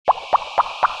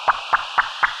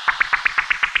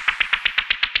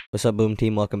What's up, Boom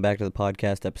Team? Welcome back to the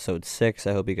podcast, episode 6.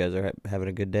 I hope you guys are having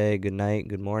a good day, good night,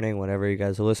 good morning, whenever you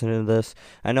guys are listening to this.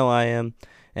 I know I am,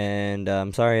 and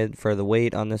I'm sorry for the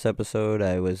wait on this episode.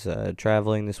 I was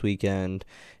traveling this weekend,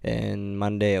 and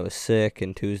Monday I was sick,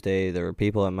 and Tuesday there were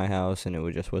people at my house,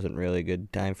 and just wasn't really a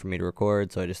good time for me to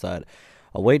record, so I just thought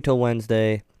I'll wait till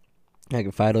Wednesday. I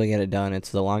can finally get it done.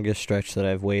 It's the longest stretch that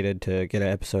I've waited to get an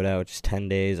episode out, just 10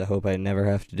 days. I hope I never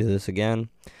have to do this again.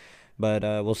 But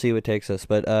we'll see what takes us.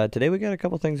 But today we got a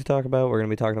couple things to talk about. We're going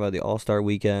to be talking about the All-Star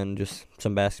Weekend, just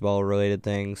some basketball-related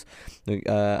things.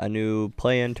 A new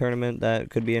play-in tournament that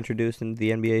could be introduced into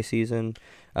the NBA season.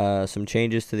 Some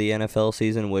changes to the NFL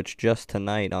season, which just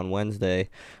tonight on Wednesday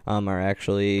are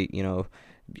actually,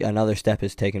 another step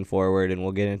is taken forward, and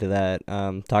we'll get into that.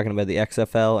 Talking about the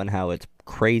XFL and how it's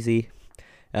crazy.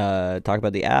 Talk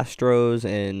about the Astros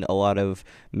and a lot of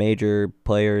major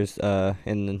players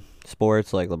in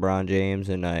sports like LeBron James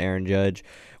and Aaron Judge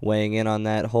weighing in on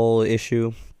that whole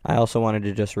issue. I also wanted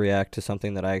to just react to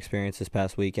something that I experienced this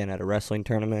past weekend at a wrestling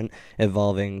tournament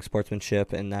involving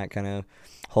sportsmanship and that kind of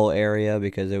whole area,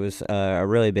 because it was a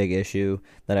really big issue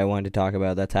that I wanted to talk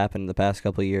about that's happened in the past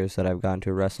couple of years that I've gone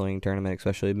to a wrestling tournament,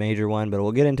 especially a major one. But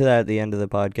we'll get into that at the end of the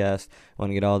podcast. I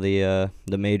want to get all the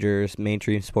majors,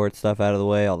 mainstream sports stuff out of the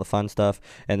way, all the fun stuff,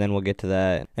 and then we'll get to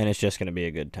that, and it's just going to be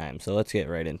a good time. So let's get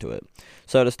right into it.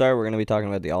 So to start, we're going to be talking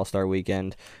about the All-Star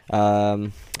Weekend.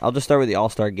 I'll just start with the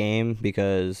All-Star Game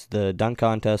because the dunk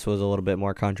contest was a little bit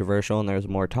more controversial, and there's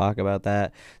more talk about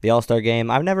that. The All-Star Game,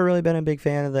 I've never really been a big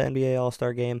fan of the NBA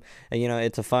All-Star Game.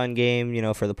 It's a fun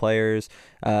game, for the players.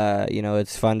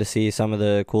 It's fun to see some of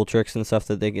the cool tricks and stuff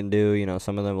that they can do.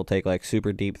 Some of them will take like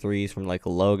super deep threes from like a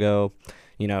logo,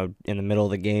 in the middle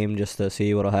of the game just to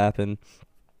see what'll happen.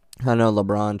 I know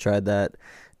LeBron tried that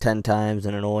 10 times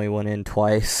and it only went in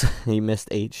twice. He missed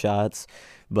 8 shots.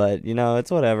 But,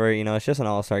 it's whatever. It's just an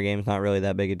all-star game. It's not really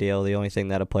that big a deal. The only thing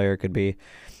that a player could be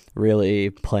really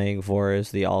playing for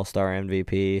is the all-star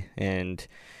MVP. And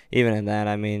even in that,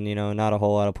 not a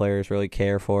whole lot of players really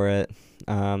care for it.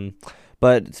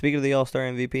 But speaking of the all-star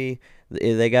MVP,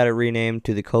 they got it renamed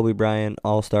to the Kobe Bryant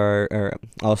All-Star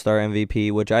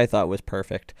MVP, which I thought was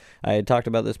perfect. I had talked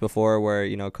about this before where,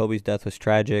 Kobe's death was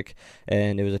tragic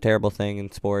and it was a terrible thing in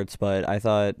sports, but I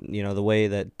thought, the way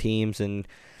that teams and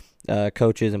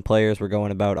coaches and players were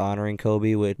going about honoring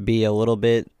Kobe would be a little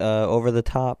bit over the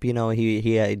top.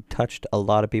 He had touched a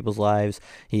lot of people's lives.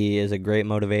 He is a great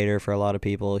motivator for a lot of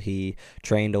people. He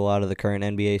trained a lot of the current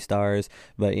NBA stars.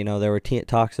 But, there were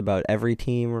talks about every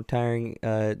team retiring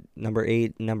number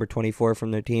 8, number 24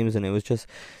 from their teams. And it was just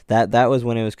that was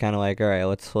when it was kind of like, all right,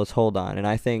 let's hold on. And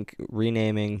I think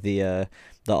renaming the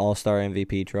All-Star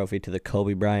MVP trophy to the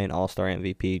Kobe Bryant All-Star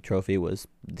MVP trophy was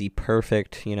the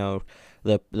perfect,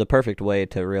 the perfect way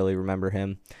to really remember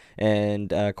him. And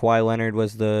Kawhi Leonard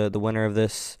was the winner of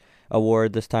this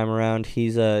award this time around.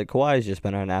 Kawhi's just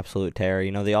been on an absolute tear.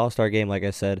 The All-Star game, like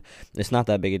I said, it's not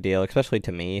that big a deal, especially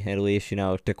to me, at least.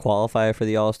 To qualify for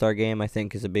the All-Star game, I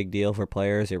think is a big deal for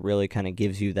players. It really kind of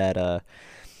gives you that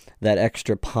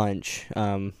extra punch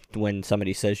when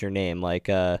somebody says your name. Like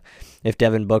if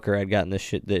Devin Booker had gotten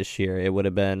this year, it would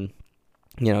have been,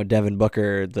 Devin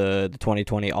Booker, the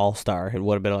 2020 All-Star. It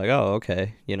would have been like, oh,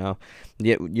 okay,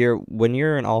 when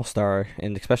you're an All-Star,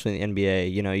 and especially in the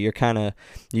NBA,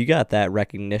 you got that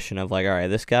recognition of like, all right,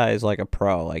 this guy is like a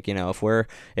pro. Like, if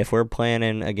we're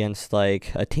planning against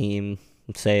like a team,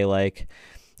 say like,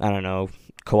 I don't know,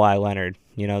 Kawhi Leonard,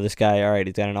 this guy, all right,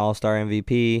 he's got an All-Star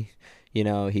MVP.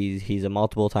 He's a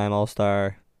multiple-time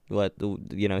All-Star.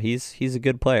 He's a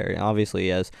good player. Obviously, he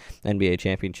has NBA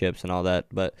championships and all that,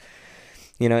 but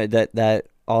that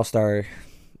All-Star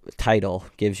title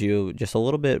gives you just a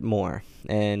little bit more.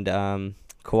 And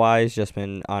Kawhi's just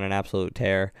been on an absolute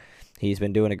tear. He's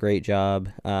been doing a great job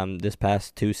this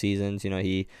past 2 seasons.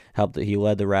 He led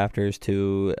the Raptors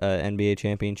to an NBA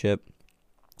championship.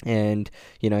 And,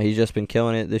 he's just been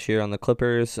killing it this year on the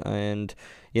Clippers. And,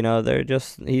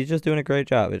 he's just doing a great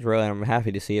job. I'm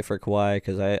happy to see it for Kawhi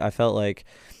because I felt like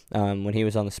when he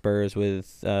was on the Spurs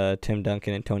with Tim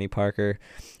Duncan and Tony Parker,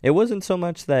 it wasn't so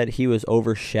much that he was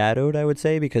overshadowed, I would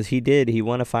say, because he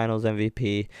won a Finals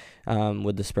MVP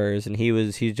with the Spurs, and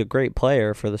he's a great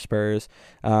player for the Spurs.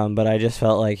 But I just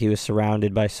felt like he was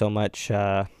surrounded by so much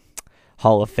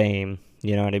Hall of Fame.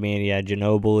 You know what I mean? Yeah,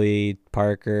 Ginobili,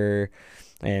 Parker,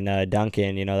 and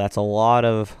Duncan. That's a lot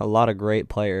of great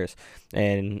players.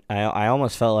 And I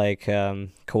almost felt like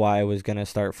Kawhi was going to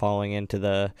start falling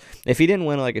into if he didn't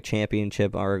win like a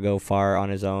championship or go far on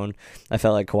his own, I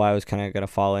felt like Kawhi was kind of going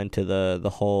to fall into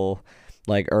the whole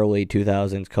like early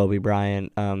 2000s Kobe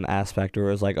Bryant aspect, where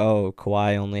it was like, oh,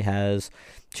 Kawhi only has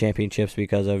championships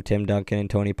because of Tim Duncan and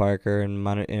Tony Parker and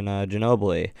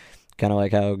Ginobili. Kind of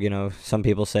like how, some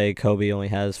people say Kobe only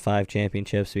has 5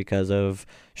 championships because of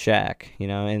Shaq,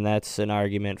 and that's an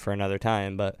argument for another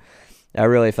time. But I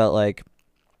really felt like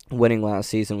winning last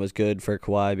season was good for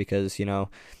Kawhi because,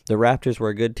 the Raptors were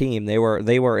a good team. They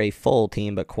were a full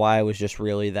team, but Kawhi was just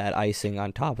really that icing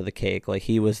on top of the cake. Like,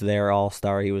 he was their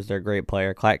all-star. He was their great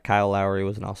player. Kyle Lowry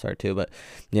was an all-star too, but,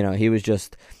 he was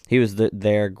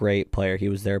their great player. He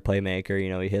was their playmaker.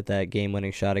 He hit that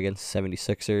game-winning shot against the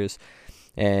 76ers.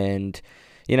 And,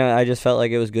 I just felt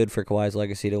like it was good for Kawhi's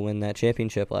legacy to win that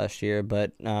championship last year.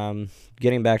 But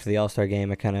getting back to the All-Star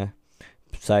game, I kind of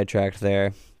sidetracked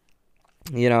there.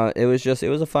 It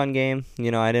was a fun game.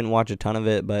 I didn't watch a ton of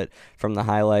it, but from the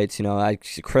highlights,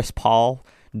 Chris Paul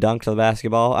dunked the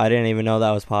basketball. I didn't even know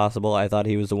that was possible. I thought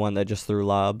he was the one that just threw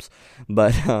lobs.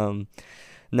 But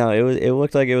no, it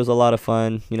looked like it was a lot of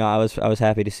fun. I was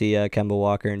happy to see Kemba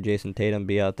Walker and Jason Tatum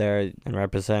be out there and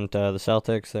represent the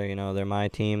Celtics. They're my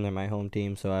team, they're my home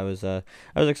team. So I was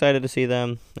excited to see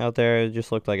them out there. It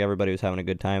just looked like everybody was having a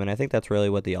good time, and I think that's really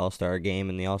what the All-Star game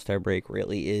and the All-Star break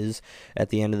really is. At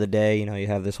the end of the day, you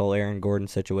have this whole Aaron Gordon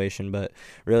situation, but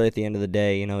really at the end of the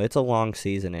day, it's a long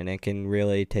season, and it can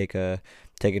really take a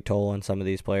toll on some of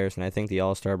these players, and I think the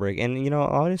All-Star break, and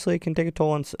honestly, it can take a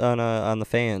toll on the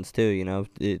fans too. You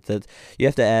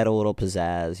have to add a little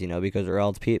pizzazz, because or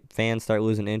else fans start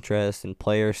losing interest and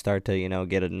players start to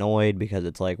get annoyed because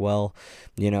it's like, well,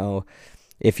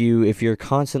 if you're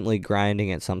constantly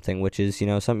grinding at something, which is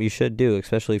something you should do,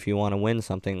 especially if you want to win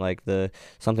something like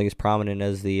something as prominent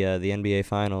as the NBA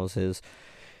Finals is.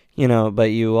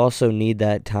 But you also need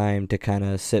that time to kind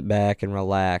of sit back and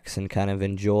relax and kind of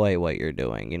enjoy what you're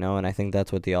doing, and I think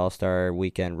that's what the All-Star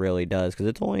weekend really does, because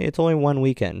it's only one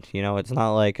weekend, it's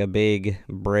not like a big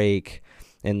break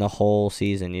in the whole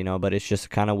season, but it's just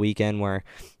kind of weekend where,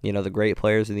 the great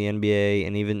players of the NBA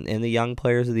and even the young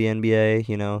players of the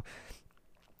NBA,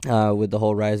 with the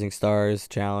whole Rising Stars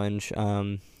challenge,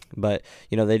 but,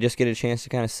 they just get a chance to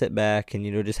kind of sit back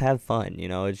and, just have fun,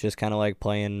 It's just kind of like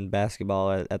playing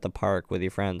basketball at the park with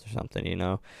your friends or something,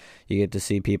 You get to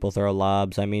see people throw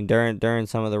lobs. I mean, during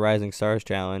some of the Rising Stars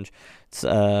challenge, it's,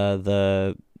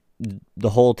 the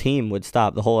whole team would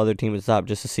stop. The whole other team would stop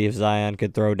just to see if Zion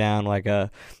could throw down like a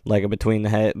between the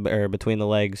head or between the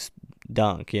legs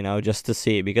dunk, just to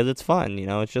see, because it's fun,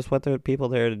 It's just what the people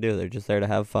there to do. They're just there to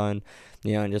have fun,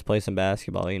 and just play some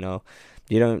basketball, You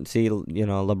don't see,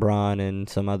 LeBron and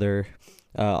some other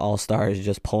All-Stars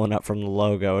just pulling up from the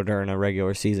logo during a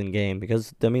regular season game,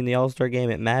 because, the All-Star game,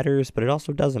 it matters, but it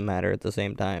also doesn't matter at the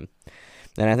same time.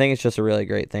 And I think it's just a really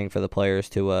great thing for the players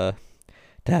to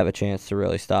have a chance to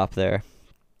really stop there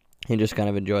and just kind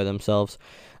of enjoy themselves.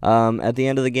 At the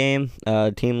end of the game,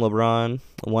 Team LeBron,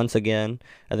 once again,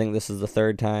 I think this is the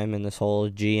third time in this whole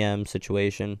GM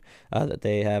situation that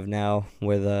they have now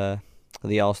with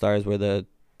the All-Stars, where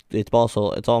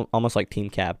it's almost like team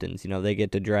captains. They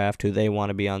get to draft who they want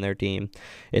to be on their team.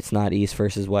 It's not East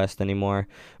versus West anymore,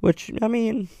 which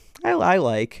I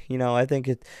like. I think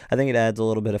it adds a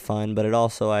little bit of fun, but it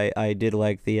also I did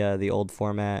like the old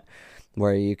format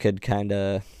where you could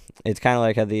it's kind of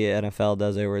like how the NFL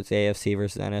does it, where it's AFC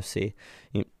versus NFC.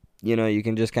 You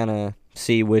can just kind of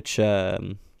see which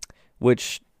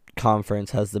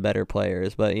conference has the better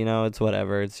players, but it's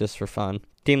whatever. It's just for fun.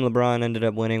 Team LeBron ended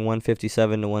up winning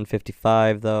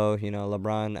 157-155, though.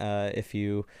 LeBron, if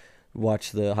you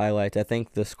watch the highlights, I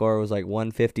think the score was like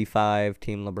 155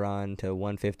 Team LeBron to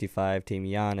 155 Team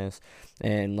Giannis,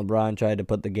 and LeBron tried to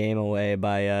put the game away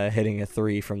by hitting a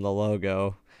 3 from the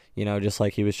logo, just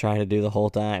like he was trying to do the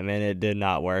whole time, and it did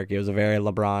not work. It was a very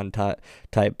LeBron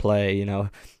type play,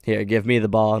 here, give me the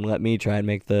ball and let me try and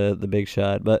make the big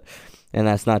shot, and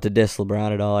that's not to diss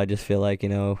LeBron at all. I just feel like,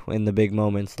 in the big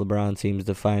moments, LeBron seems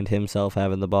to find himself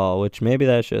having the ball, which maybe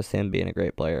that's just him being a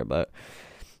great player, but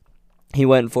he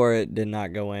went for it, did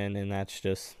not go in, and that's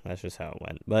just how it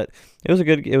went. But it was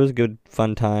a good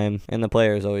fun time, and the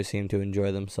players always seem to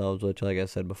enjoy themselves, which, like I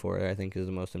said before, I think is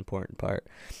the most important part.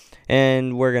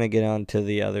 And we're gonna get on to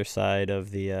the other side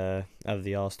of the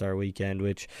All-Star weekend,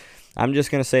 which I'm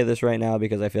just gonna say this right now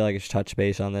because I feel like I should touch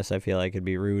base on this. I feel like it'd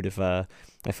be rude if I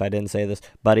didn't say this.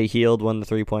 Buddy Hield won the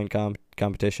 3-point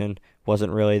competition.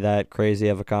 Wasn't really that crazy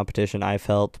of a competition, I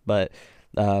felt, but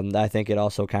I think it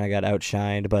also kind of got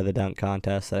outshined by the dunk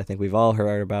contest that I think we've all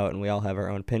heard about and we all have our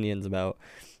own opinions about.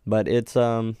 But it's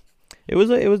it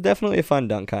was definitely a fun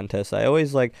dunk contest. I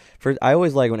always like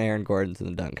when Aaron Gordon's in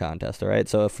the dunk contest. All right,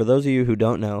 so for those of you who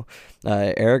don't know,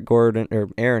 Aaron Gordon.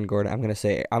 I'm gonna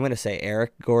say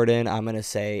Eric Gordon. I'm gonna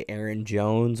say Aaron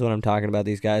Jones when I'm talking about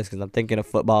these guys because I'm thinking of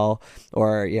football.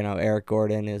 Or Eric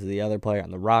Gordon is the other player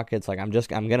on the Rockets. Like I'm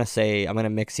gonna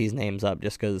mix these names up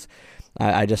just because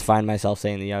I just find myself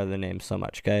saying the other names so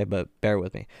much. Okay, but bear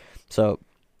with me. So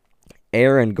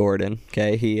Aaron Gordon.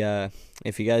 Okay, he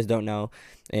if you guys don't know,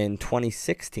 in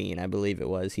 2016, I believe it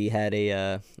was, he had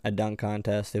a dunk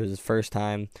contest. It was his first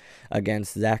time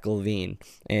against Zach LaVine,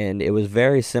 and it was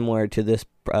very similar to this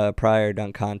prior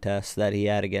dunk contest that he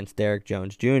had against Derrick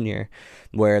Jones Jr.,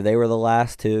 where they were the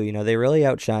last two. They really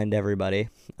outshined everybody,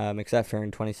 except for in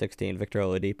 2016, Victor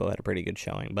Oladipo had a pretty good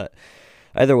showing. But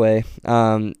either way,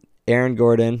 Aaron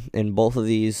Gordon in both of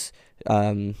these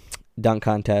dunk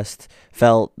contests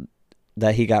felt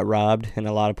that he got robbed, and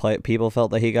a lot of people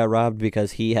felt that he got robbed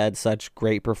because he had such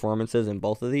great performances in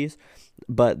both of these.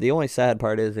 But the only sad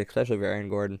part is, especially for Aaron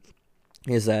Gordon,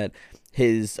 is that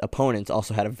his opponents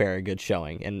also had a very good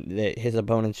showing, and his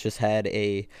opponents just had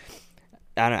I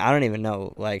don't even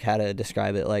know like how to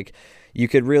describe it. Like it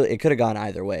could have gone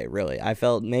either way. Really, I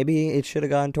felt maybe it should have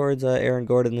gone towards Aaron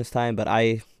Gordon this time, but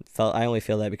I only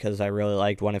feel that because I really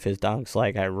liked one of his dunks.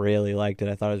 Like I really liked it.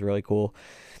 I thought it was really cool.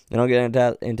 And I'll get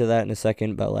into that in a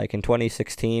second, but like in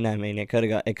 2016, I mean, it could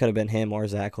have been him or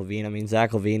Zach LaVine. I mean,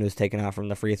 Zach LaVine was taken off from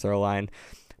the free throw line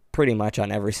pretty much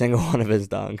on every single one of his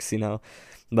dunks,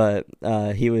 But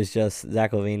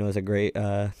Zach LaVine was a great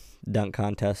dunk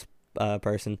contest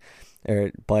person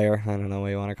or player. I don't know what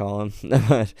you want to call him,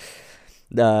 but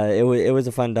it was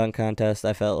a fun dunk contest.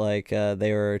 I felt like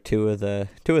they were two of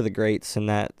the greats in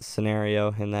that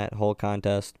scenario, in that whole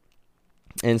contest.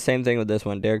 And same thing with this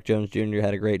one. Derrick Jones Jr.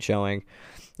 had a great showing.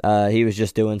 He was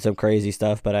just doing some crazy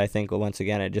stuff, but I think once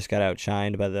again it just got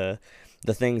outshined by the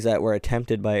things that were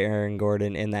attempted by Aaron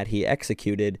Gordon in that he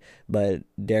executed, but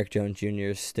Derrick Jones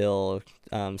Jr. still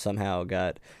somehow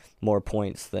got more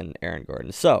points than Aaron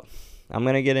Gordon. So I'm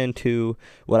going to get into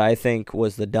what I think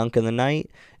was the dunk of the night,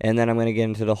 and then I'm going to get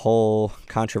into the whole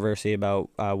controversy about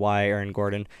why Aaron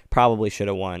Gordon probably should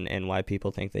have won and why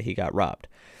people think that he got robbed.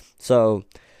 So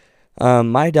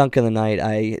my dunk of the night,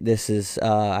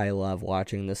 I love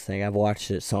watching this thing. I've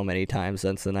watched it so many times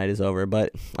since the night is over,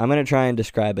 but I'm going to try and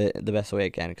describe it the best way I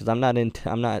can because I'm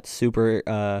not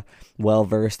super well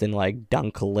versed in like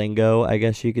dunk lingo, I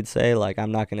guess you could say. Like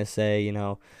I'm not going to say,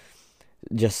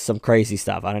 just some crazy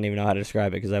stuff. I don't even know how to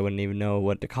describe it because I wouldn't even know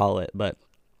what to call it, but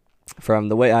from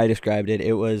the way I described it,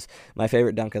 it was my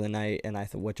favorite dunk of the night, and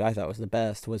which I thought was the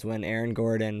best, was when Aaron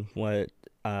Gordon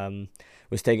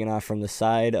was taken off from the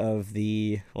side of from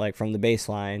the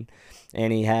baseline,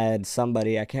 and he had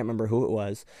somebody, I can't remember who it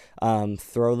was,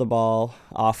 throw the ball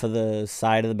off of the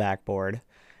side of the backboard,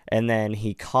 and then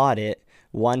he caught it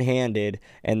one-handed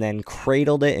and then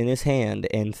cradled it in his hand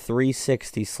and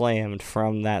 360 slammed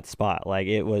from that spot. Like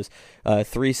it was a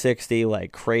 360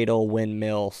 like cradle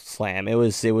windmill slam. It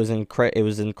was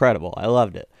incredible. I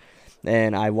loved it.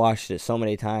 And I watched it so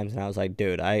many times, and I was like,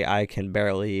 dude, I can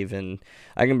barely even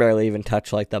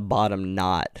touch like the bottom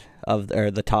knot or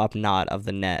the top knot of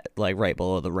the net, like right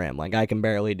below the rim. Like I can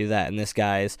barely do that, and this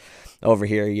guy's over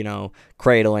here,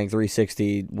 cradling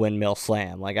 360 windmill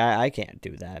slam. Like I can't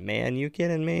do that, man. You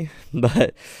kidding me?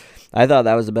 But I thought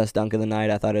that was the best dunk of the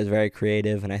night. I thought it was very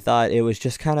creative, and I thought it was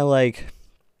just kind of like.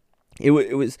 It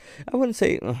was. I wouldn't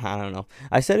say. I don't know.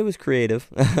 I said it was creative.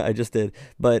 I just did,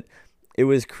 but. It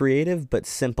was creative but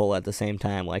simple at the same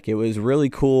time. Like it was really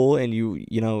cool, and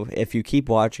if you keep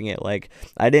watching it, like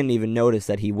I didn't even notice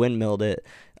that he windmilled it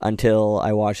until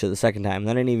I watched it the second time. And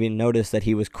I didn't even notice that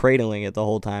he was cradling it the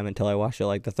whole time until I watched it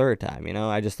like the third time.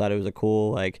 I just thought it was a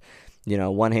cool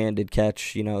one-handed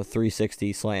catch,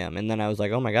 360 slam. And then I was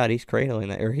like, oh my god, he's cradling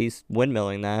that, or he's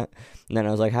windmilling that. And then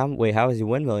I was like, how is he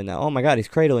windmilling that? Oh my god, he's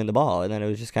cradling the ball. And then it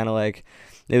was just kind of like,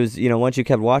 it was, once you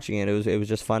kept watching it, it was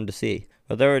just fun to see.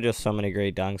 But there were just so many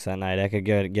great dunks that night. I could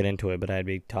get into it, but I'd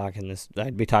be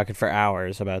talking for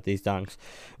hours about these dunks.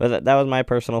 But that was my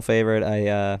personal favorite.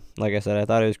 Like I said, I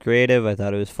thought it was creative. I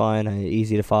thought it was fun,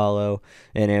 easy to follow,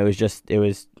 and it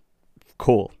was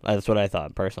cool. That's what I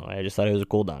thought personally. I just thought it was a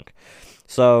cool dunk.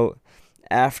 So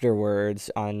afterwards,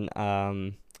 on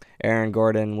Aaron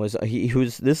Gordon this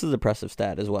is an impressive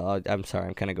stat as well. I'm sorry,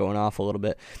 I'm kind of going off a little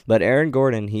bit, but Aaron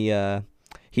Gordon, he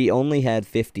only had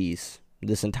 50s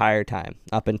this entire time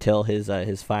up until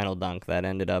his final dunk that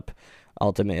ended up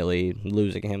ultimately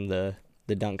losing him the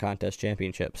dunk contest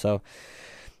championship. So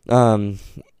him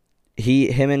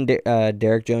and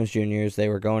Derrick Jones Jr.'s, they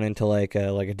were going into like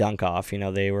a dunk off.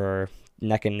 They were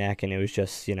neck and neck, and it was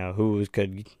just, who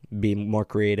could be more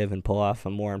creative and pull off a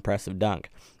more impressive dunk.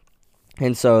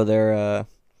 And so they're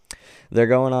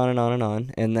going on and on and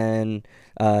on, and then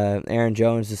Aaron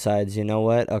Jones decides, you know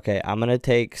what? Okay, I'm gonna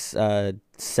take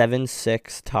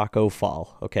 7'6" Taco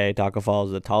Fall. Okay, Taco Fall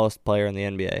is the tallest player in the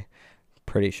NBA.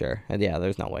 Pretty sure. And yeah,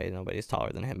 there's no way nobody's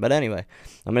taller than him. But anyway,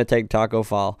 I'm going to take Taco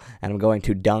Fall, and I'm going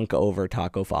to dunk over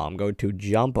Taco Fall. I'm going to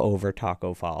jump over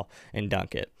Taco Fall and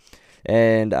dunk it.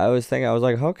 And I was like,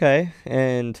 okay.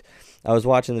 And I was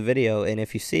watching the video, and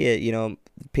if you see it,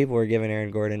 people were giving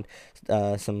Aaron Gordon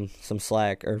some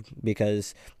slack, or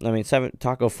because,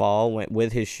 Taco Fall went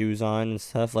with his shoes on and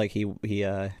stuff. Like, he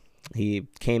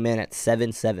came in at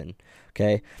 7'7",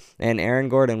 okay? And Aaron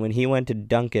Gordon, when he went to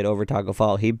dunk it over Taco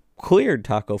Fall, he cleared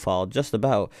Taco Fall just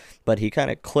about, but he kind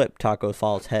of clipped Taco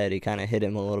Fall's head. He kind of hit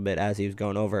him a little bit as he was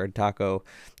going over, and Taco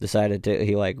decided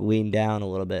he leaned down a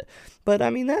little bit. But,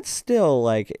 that's still,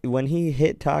 when he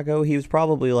hit Taco, he was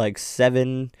probably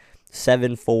 7'4",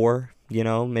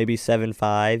 maybe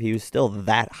 7'5". He was still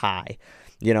that high,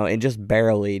 and just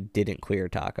barely didn't clear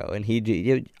Taco. And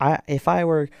if I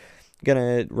were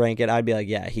gonna rank it, I'd be like,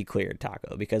 yeah, he cleared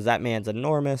Taco, because that man's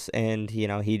enormous, and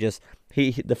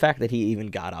the fact that he even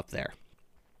got up there,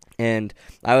 and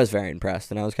I was very impressed,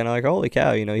 and I was kind of like, holy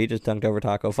cow, he just dunked over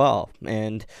Taco Fall.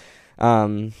 And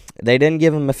they didn't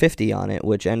give him a 50 on it,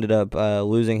 which ended up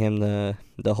losing him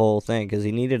the whole thing, because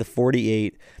he needed a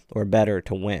 48 or better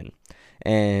to win.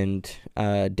 And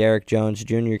Derek Jones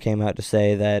Jr. came out to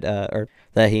say that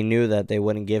he knew that they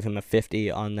wouldn't give him a 50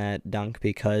 on that dunk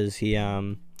because he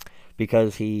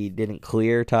didn't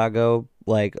clear Taco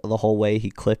the whole way he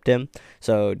clipped him.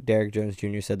 So Derek Jones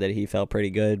Jr. said that he felt pretty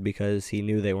good because he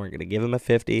knew they weren't going to give him a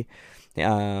 50.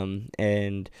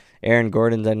 And Aaron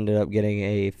Gordon ended up getting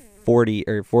a 40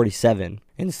 or 47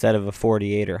 instead of a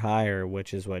 48 or higher,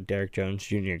 which is what Derek Jones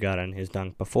Jr. got on his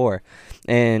dunk before.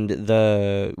 And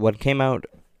what came out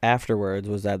afterwards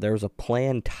was that there was a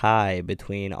planned tie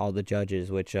between all the judges,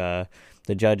 which the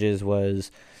judges was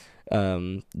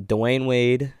Dwayne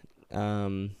Wade,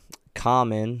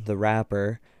 Common, the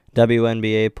rapper,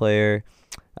 WNBA player,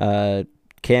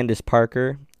 Candace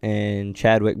Parker, and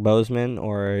Chadwick Boseman,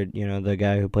 or, the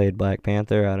guy who played Black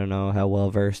Panther. I don't know how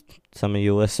well-versed some of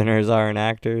you listeners are in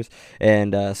actors,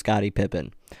 and Scottie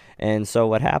Pippen. And so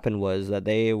what happened was that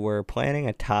they were planning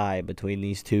a tie between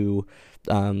these two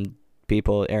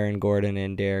people, Aaron Gordon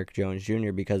and Derek Jones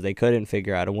Jr., because they couldn't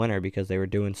figure out a winner because they were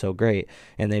doing so great,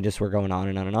 and they just were going on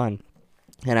and on and on.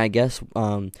 And I guess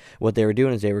what they were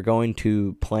doing is they were going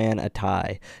to plan a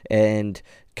tie, and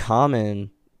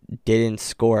Common didn't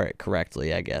score it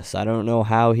correctly, I guess. I don't know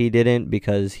how he didn't,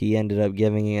 because he ended up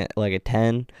giving it a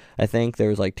 10. I think there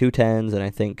was 2 10s, and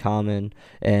I think Common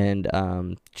and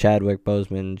Chadwick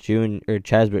Boseman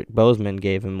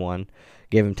gave him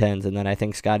 10s, and then I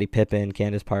think Scottie Pippen,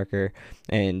 Candace Parker,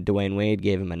 and Dwayne Wade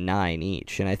gave him a 9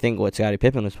 each. And I think what Scottie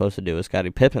Pippen was supposed to do is Scottie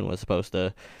Pippen was supposed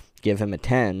to give him a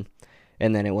 10,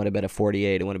 and then it would have been a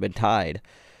 48. It would have been tied.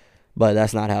 But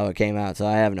that's not how it came out, so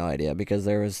I have no idea, because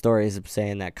there was stories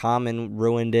saying that Common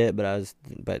ruined it,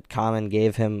 but Common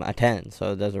gave him a 10,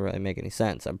 so it doesn't really make any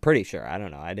sense. I'm pretty sure. I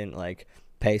don't know. I didn't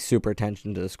pay super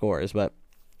attention to the scores, but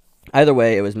either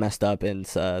way, it was messed up, and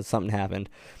something happened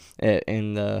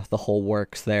in the whole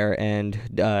works there. And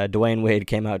Dwayne Wade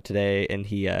came out today, and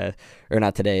he or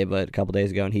not today, but a couple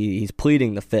days ago, and he's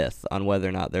pleading the fifth on whether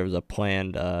or not there was a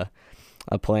planned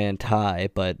tie,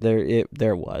 but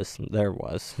there was,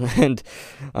 and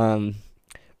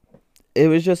it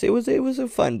was a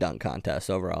fun dunk contest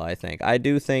overall. I think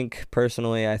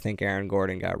personally, I think Aaron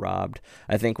Gordon got robbed.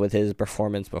 I think with his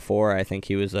performance before, I think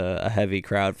he was a heavy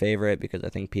crowd favorite, because I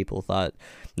think people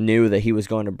knew that he was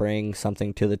going to bring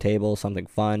something to the table, something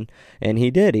fun, and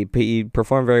he did. He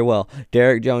performed very well.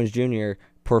 Derek Jones Jr.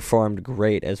 performed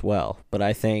great as well, but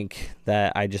I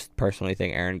just personally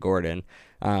think Aaron Gordon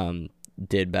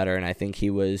did better, and I think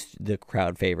he was the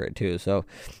crowd favorite too. So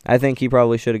I think he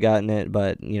probably should have gotten it,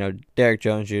 but Derek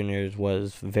Jones Jr.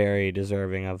 was very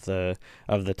deserving of the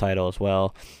title as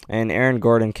well. And Aaron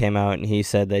Gordon came out and he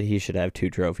said that he should have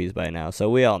 2 trophies by now. So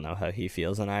we all know how he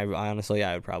feels, and I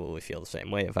would probably feel the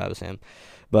same way if I was him.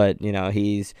 But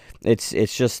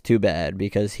it's just too bad,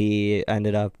 because he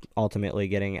ended up ultimately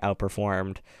getting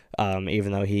outperformed,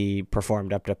 even though he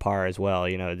performed up to par as well.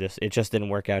 It just didn't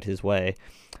work out his way,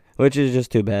 which is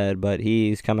just too bad. But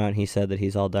he's come out and he said that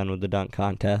he's all done with the dunk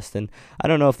contest, and I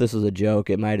don't know if this was a joke.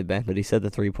 It might have been, but he said the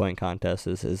 3-point contest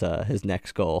is his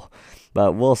next goal.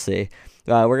 But we'll see.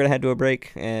 We're gonna head to a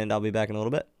break, and I'll be back in a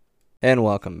little bit. And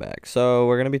welcome back. So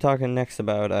we're going to be talking next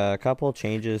about a couple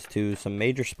changes to some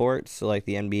major sports like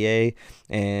the NBA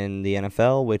and the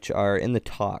NFL, which are in the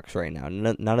talks right now.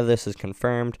 None of this is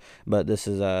confirmed, but this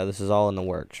is all in the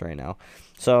works right now.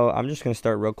 So I'm just going to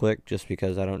start real quick just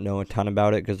because I don't know a ton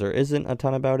about it, because there isn't a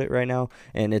ton about it right now,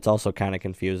 and it's also kind of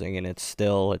confusing, and it's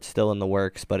still in the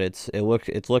works, but it's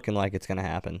looking like it's going to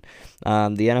happen.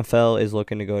 The NFL is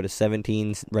looking to go to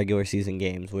 17 regular season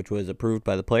games, which was approved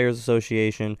by the Players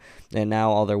Association, and now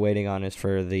all they're waiting on is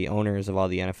for the owners of all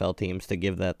the NFL teams to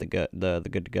give that the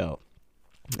good to go.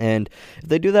 And if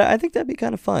they do that, I think that'd be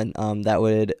kind of fun. That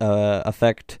would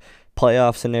affect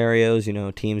playoff scenarios.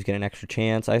 Teams get an extra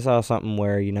chance. I saw something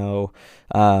where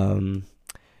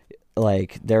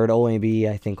like there would only be,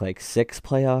 I think, like 6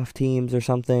 playoff teams or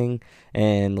something,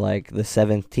 and like the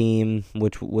 7th team,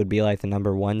 which would be like the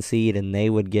number 1 seed, and they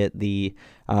would get the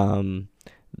only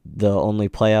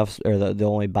playoffs, or the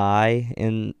only bye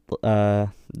in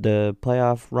the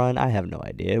playoff run. I have no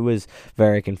idea. It was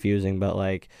very confusing, but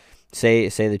like say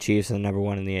the Chiefs are the number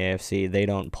 1 in the AFC, they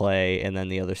don't play, and then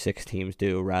the other 6 teams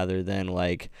do, rather than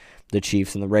like the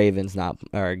Chiefs and the Ravens not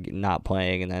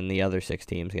playing, and then the other 6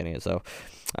 teams getting it. So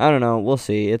I don't know. We'll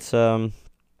see. It's a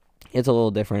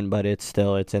little different, but it's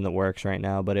in the works right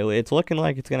now. But it's looking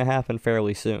like it's gonna happen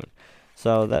fairly soon.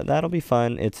 So that'll be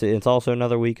fun. It's also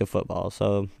another week of football,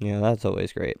 so that's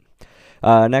always great.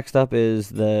 Next up is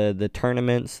the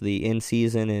tournaments, the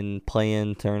in-season and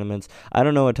play-in tournaments. I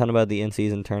don't know a ton about the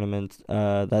in-season tournaments.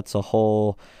 That's a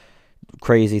whole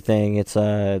crazy thing. It's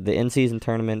the in-season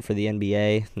tournament for the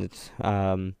NBA. It's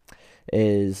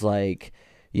is like,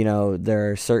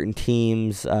 there are certain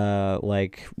teams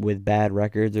like with bad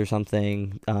records or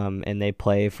something, and they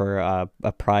play for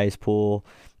a prize pool,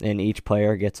 and each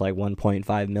player gets like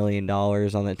 $1.5 million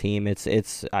on the team.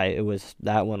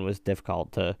 That one was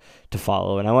difficult to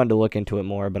follow, and I wanted to look into it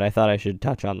more, but I thought I should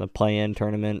touch on the play-in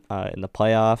tournament in the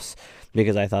playoffs,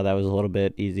 because I thought that was a little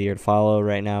bit easier to follow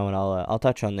right now, and I'll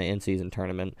touch on the in-season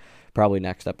tournament probably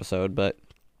next episode. But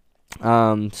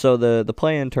so the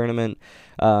play-in tournament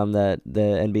that the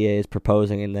NBA is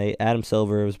proposing, and Adam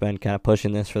Silver has been kind of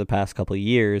pushing this for the past couple of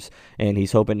years, and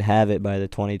he's hoping to have it by the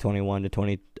 2021 to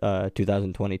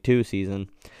 2022 season,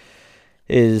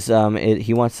 is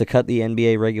he wants to cut the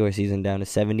NBA regular season down to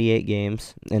 78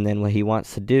 games, and then what he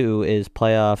wants to do is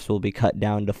playoffs will be cut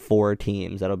down to 4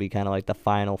 teams. That'll be kind of like the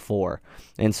final 4.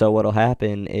 And so what'll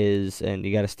happen is, and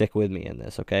you got to stick with me in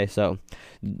this, okay? So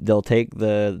they'll take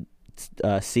the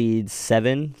seeds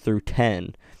 7 through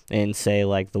 10 and say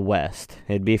like the West.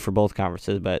 It'd be for both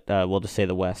conferences, but we'll just say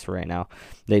the West right now.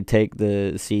 They'd take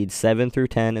the seeds 7 through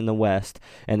 10 in the West,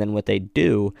 and then what they'd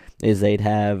do is they'd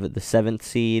have the 7th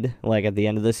seed, like at the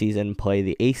end of the season, play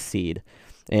the 8th seed,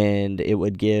 and it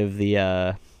would give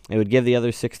the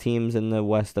other 6 teams in the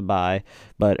West a bye,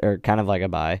 or kind of like a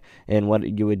bye. And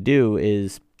what you would do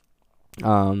is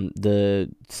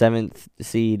the 7th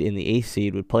seed and the 8th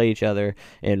seed would play each other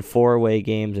in 4 away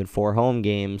games and 4 home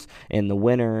games, and the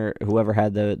winner, whoever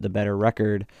had the better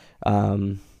record,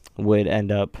 would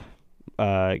end up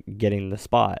getting the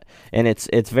spot. And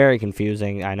it's very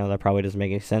confusing. I know that probably doesn't make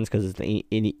any sense because it's an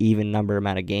even number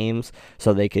amount of games,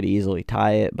 so they could easily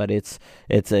tie it, but it's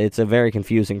a very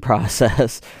confusing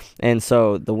process. And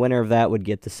so the winner of that would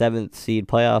get the 7th seed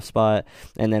playoff spot,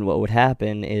 and then what would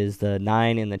happen is the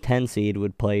 9 and the 10 seed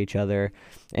would play each other,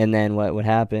 and then what would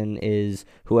happen is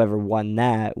whoever won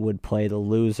that would play the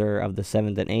loser of the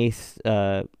 7th and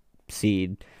 8th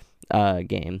seed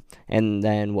game, and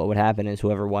then what would happen is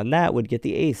whoever won that would get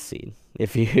the 8th seed.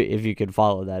 If you could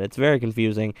follow that, it's very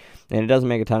confusing, and it doesn't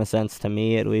make a ton of sense to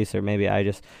me, at least, or maybe I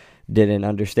just didn't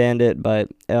understand it. But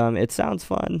it sounds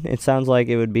fun. It sounds like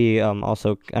it would be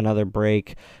also another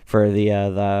break for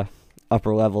the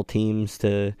upper level teams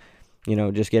to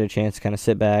just get a chance to kind of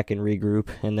sit back and regroup,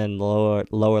 and then lower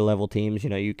level teams,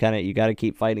 you got to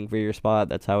keep fighting for your spot.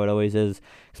 That's how it always is,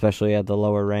 especially at the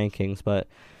lower rankings. But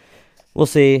we'll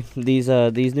see. These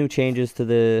new changes to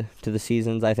the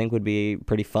seasons, I think, would be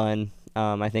pretty fun.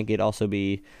 I think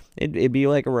it'd be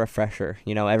like a refresher.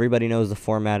 Everybody knows the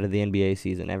format of the NBA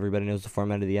season. Everybody knows the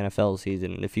format of the NFL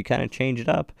season. And if you kind of change it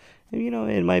up,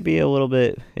 it might be a little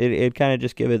bit. It kind of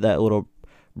just give it that little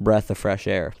breath of fresh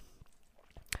air.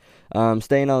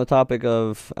 Staying on the topic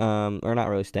of, or not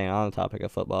really staying on the topic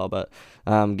of football, but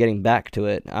getting back to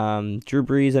it. Drew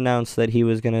Brees announced that he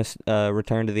was going to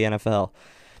return to the NFL.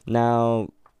 Now,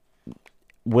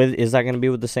 is that going to be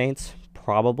with the Saints?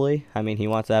 Probably. I mean, he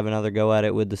wants to have another go at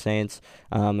it with the Saints,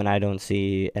 and I don't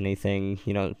see anything,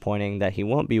 pointing that he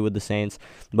won't be with the Saints.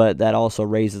 But that also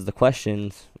raises the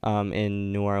questions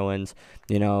in New Orleans.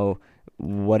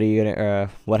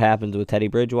 what happens with Teddy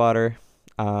Bridgewater?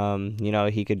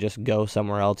 He could just go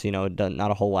somewhere else.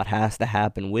 Not a whole lot has to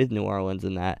happen with New Orleans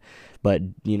in that. But,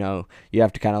 you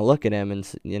have to kind of look at him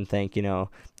and think,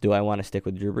 do I want to stick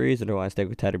with Drew Brees or do I want to stick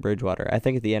with Teddy Bridgewater? I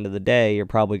think at the end of the day, you're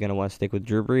probably going to want to stick with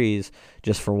Drew Brees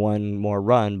just for one more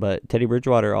run. But Teddy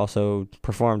Bridgewater also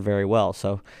performed very well.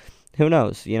 So who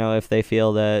knows? If they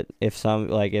feel that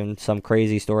in some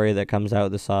crazy story that comes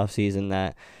out this offseason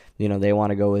that, they want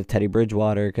to go with Teddy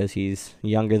Bridgewater because he's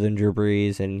younger than Drew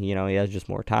Brees and, he has just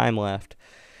more time left,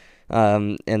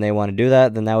 and they want to do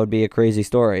that, then that would be a crazy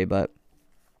story. But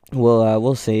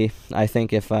we'll see. I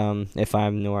think if I'm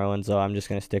New Orleans, though, I'm just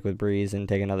going to stick with Brees and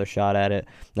take another shot at it.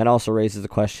 That also raises the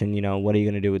question, what are you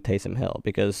going to do with Taysom Hill?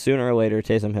 Because sooner or later,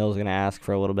 Taysom Hill is going to ask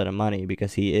for a little bit of money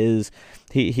because he is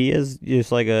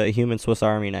just like a human Swiss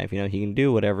Army knife. He can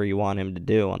do whatever you want him to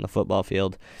do on the football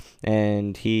field.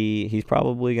 And he's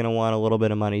probably going to want a little bit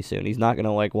of money soon. He's not going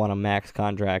to want a max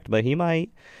contract, but he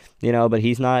might, but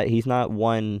he's not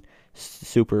one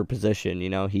super position.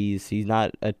 He's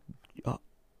not a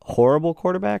horrible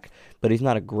quarterback, but he's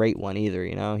not a great one either.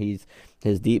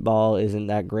 His deep ball isn't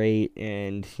that great,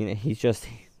 and he's just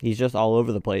all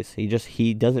over the place.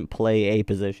 He doesn't play a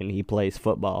position. He plays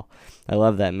football. I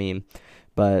love that meme.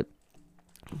 But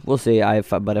we'll see.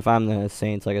 But if I'm the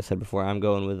Saints, like I said before, I'm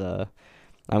going with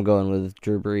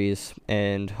Drew Brees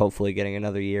and hopefully getting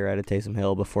another year out of Taysom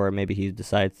Hill before maybe he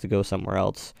decides to go somewhere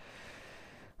else.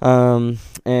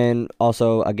 And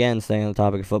also, again, staying on the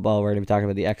topic of football, we're going to be talking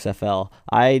about the XFL.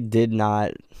 I did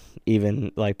not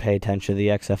even pay attention to the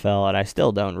XFL, and I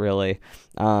still don't really,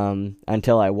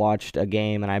 until I watched a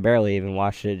game, and I barely even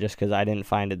watched it just because I didn't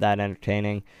find it that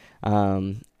entertaining.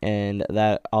 And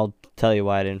that I'll tell you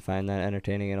why I didn't find that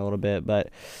entertaining in a little bit. But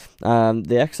the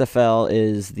XFL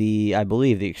is I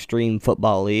believe the Extreme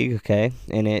Football League, okay,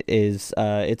 and it is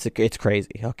it's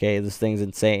crazy, okay. This thing's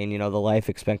insane. The life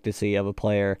expectancy of a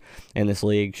player in this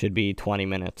league should be 20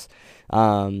 minutes.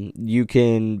 You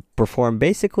can perform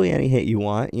basically any hit you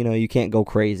want. You can't go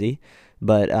crazy,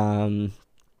 but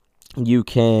you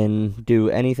can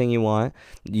do anything you want.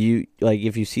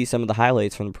 If you see some of the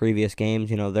highlights from the previous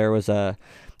games, there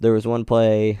was one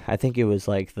play, I think it was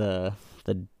the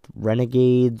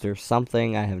Renegades or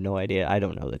something. I have no idea. I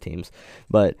don't know the teams.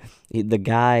 But the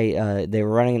guy, they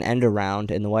were running an end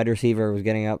around, and the wide receiver was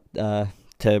getting up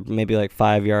to maybe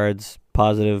 5 yards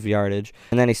positive yardage,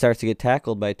 and then he starts to get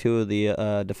tackled by two of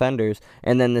the defenders,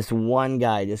 and then this one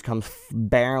guy just comes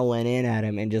barreling in at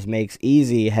him and just makes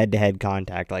easy head-to-head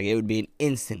contact. It would be an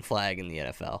instant flag in the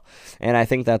NFL. And I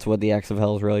think that's what the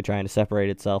XFL is really trying to separate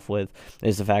itself with,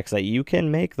 is the fact that you can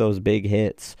make those big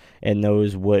hits and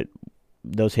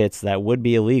those hits that would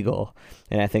be illegal.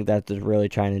 And I think that's really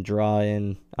trying to draw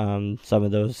in some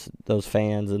of those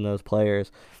fans and those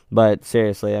players. But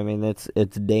seriously,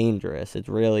 it's dangerous. It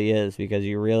really is, because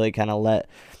you really kind of let,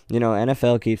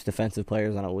 NFL keeps defensive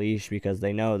players on a leash because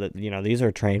they know that, these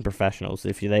are trained professionals.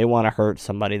 If they want to hurt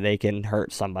somebody, they can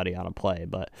hurt somebody on a play.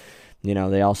 But,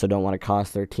 they also don't want to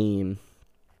cost their team,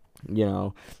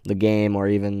 the game or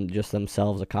even just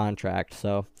themselves a contract.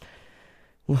 So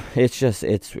it's just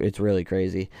it's really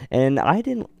crazy. And I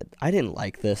didn't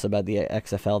like this about the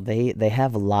XFL. They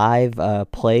have live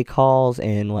play calls,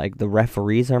 and the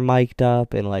referees are mic'd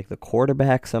up, and the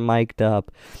quarterbacks are mic'd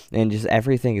up, and just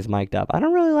everything is mic'd up. I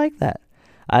don't really like that.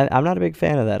 I'm not a big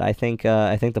fan of that. I think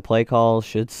the play calls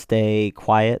should stay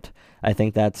quiet. I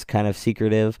think that's kind of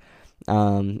secretive.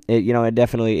 It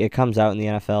definitely comes out in the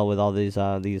NFL with all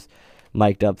these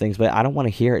mic'd up things, but I don't want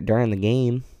to hear it during the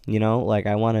game. I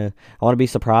want to be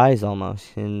surprised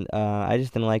almost, and I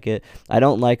just didn't like it. I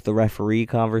don't like the referee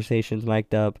conversations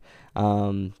mic'd up.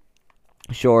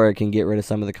 Sure, it can get rid of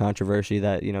some of the controversy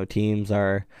that teams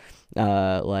are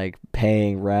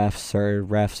paying refs, or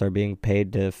refs are being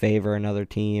paid to favor another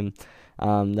team.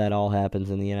 That all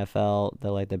happens in the NFL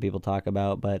that people talk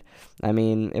about. But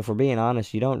if we're being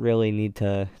honest, you don't really need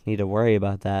to worry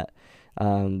about that,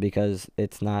 because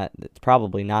it's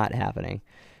probably not happening.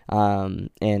 And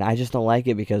I just don't like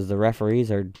it because the referees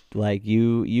are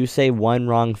you say one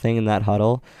wrong thing in that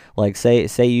huddle,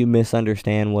 say you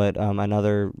misunderstand what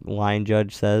another line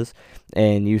judge says,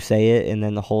 and you say it, and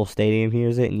then the whole stadium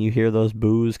hears it, and you hear those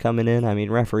boos coming in.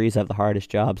 Referees have the hardest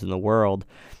jobs in the world,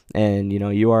 and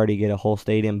you already get a whole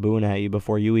stadium booing at you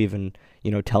before you even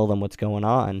tell them what's going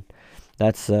on.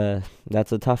 That's a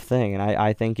tough thing, and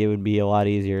I think it would be a lot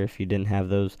easier if you didn't have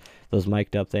those those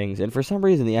mic'd up things. And for some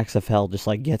reason, the XFL just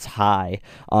like gets high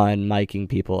on miking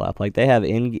people up. Like they have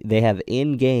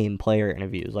in-game player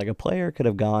interviews. Like a player could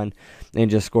have gone and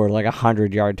just scored like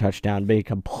 100-yard touchdown, being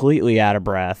completely out of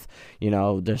breath,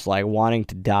 just like wanting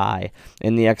to die.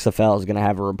 And the XFL is going to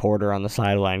have a reporter on the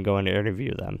sideline going to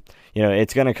interview them.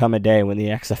 It's going to come a day when the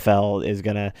XFL is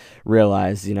going to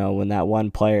realize, when that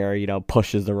one player,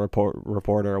 pushes the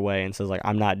reporter away and says, like,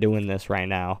 I'm not doing this right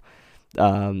now,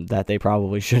 that they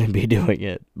probably shouldn't be doing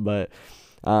it. But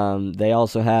they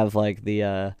also have, like,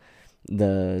 the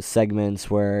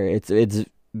segments where it's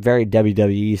very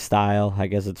WWE style. I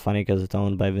guess it's funny because it's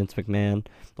owned by Vince McMahon,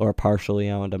 or partially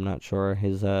owned. I'm not sure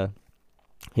his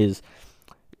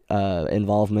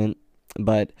involvement,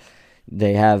 but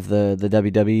they have the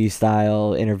WWE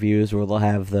style interviews where they'll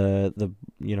have the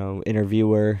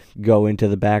interviewer go into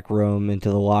the back room, into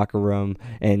the locker room,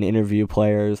 and interview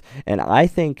players. And I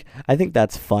think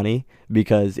that's funny,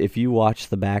 because if you watch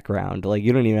the background, like,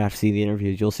 you don't even have to see the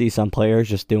interviews. You'll see some players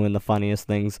just doing the funniest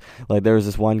things. Like, there was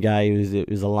this one guy who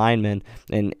was a lineman,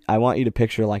 and I want you to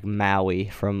picture like Maui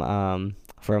from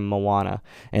Moana,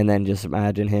 and then just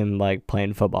imagine him like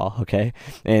playing football, okay?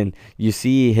 And you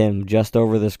see him just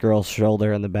over this girl's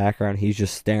shoulder in the background. He's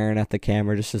just staring at the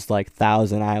camera, just like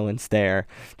Thousand Island stare,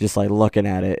 just like looking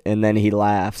at it. And then he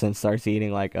laughs and starts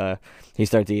eating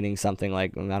something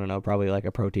like, I don't know, probably like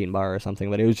a protein bar or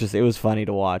something. But it was funny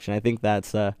to watch, and I think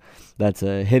that's a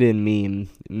hidden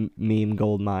meme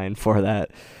gold mine for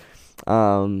that.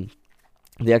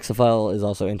 The XFL is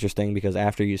also interesting because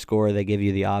after you score, they give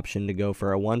you the option to go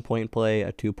for a 1-point play,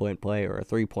 a 2-point play, or a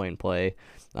 3-point play,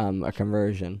 a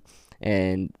conversion.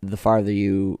 And the farther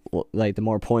the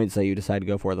more points that you decide to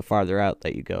go for, the farther out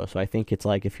that you go. So I think it's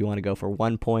like if you want to go for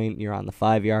 1 point, you're on the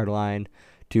 5-yard line,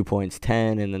 2 points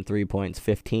 10, and then 3 points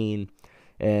 15.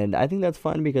 And I think that's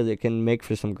fun because it can make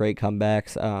for some great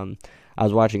comebacks. I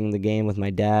was watching the game with my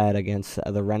dad against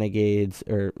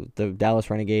the Dallas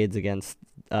Renegades against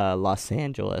Los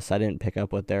Angeles. I didn't pick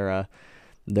up what their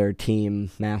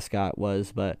team mascot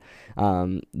was, but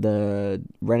the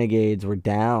Renegades were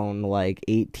down like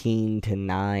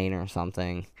 18-9 or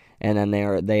something, and then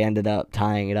they ended up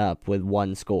tying it up with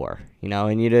one score.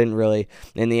 And you didn't really,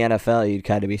 in the NFL, you'd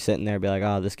kind of be sitting there and be like,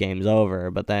 oh, this game's over.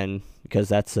 But then, because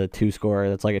that's a 2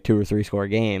 or 3 score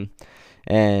game,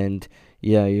 and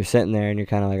you're sitting there and you're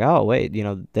kind of like, oh, wait,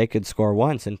 they could score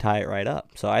once and tie it right up.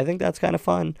 So I think that's kind of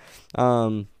fun.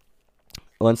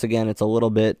 Once again, it's a little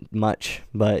bit much,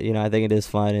 but, I think it is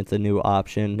fun. It's a new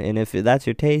option. And if that's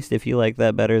your taste, if you like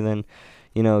that better than,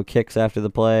 kicks after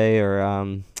the play,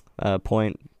 or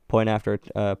point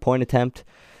attempt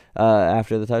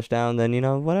after the touchdown,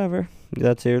 then, whatever.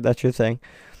 That's your thing.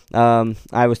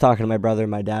 I was talking to my brother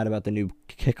and my dad about the new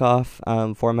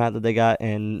kickoff format that they got,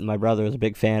 and my brother was a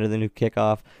big fan of the new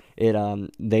kickoff.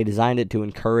 They designed it to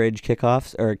encourage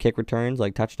kickoffs or kick returns,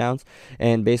 like touchdowns.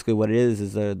 And basically what it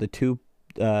is the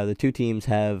two teams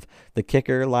have the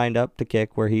kicker lined up to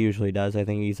kick where he usually does. I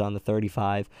think he's on the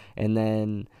 35, and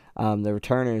then the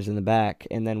returners in the back.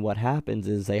 And then what happens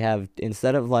is they have,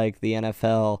 instead of like the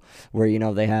NFL where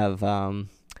they have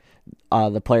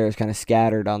the players kind of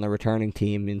scattered on the returning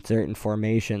team in certain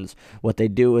formations, what they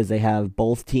do is they have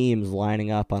both teams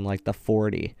lining up on like the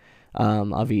 40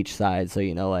 of each side. So,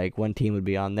 like one team would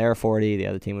be on their 40, the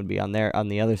other team would be on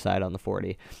the other side on the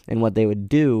 40. And what they would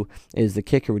do is the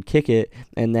kicker would kick it,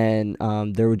 and then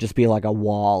there would just be like a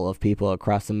wall of people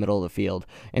across the middle of the field.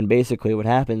 And basically what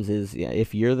happens is,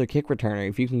 if you're the kick returner,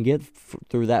 if you can get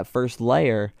through that first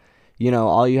layer,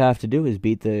 all you have to do is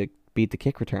beat the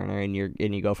kick returner,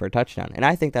 and you go for a touchdown. And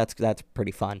I think that's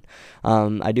pretty fun.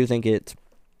 I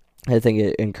think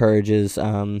it encourages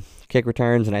kick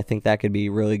returns, and I think that could be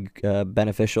really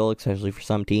beneficial, especially for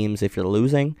some teams if you're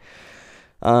losing.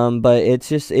 But it's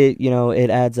just, it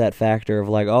adds that factor of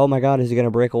like, oh my God, is he going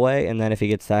to break away? And then if he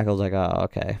gets tackled, like, oh,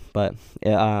 okay. But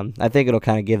I think it'll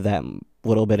kind of give that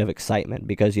little bit of excitement,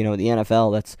 because, the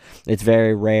NFL, it's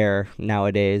very rare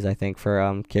nowadays, I think,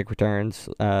 for kick returns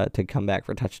to come back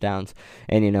for touchdowns.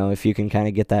 And, if you can kind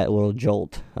of get that little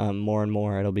jolt more and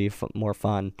more, it'll be more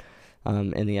fun.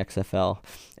 In the XFL.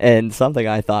 And something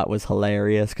I thought was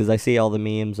hilarious, because I see all the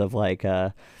memes of like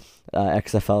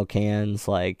XFL cans,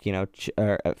 like,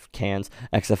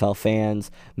 XFL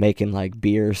fans making like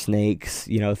beer snakes,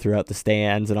 throughout the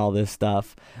stands and all this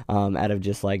stuff, out of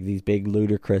just like these big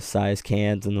ludicrous size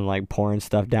cans, and then like pouring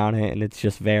stuff down it, and it's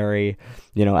just very,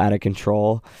 out of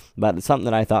control. But something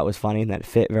that I thought was funny and that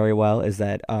fit very well is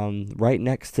that right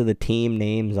next to the team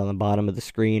names on the bottom of the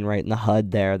screen, right in the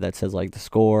HUD there that says like the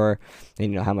score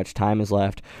and how much time is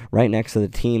left, right next to the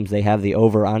teams, they have the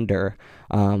over-under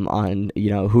on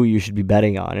who you should be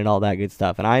betting on and all that good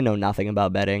stuff. And I know nothing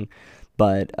about betting,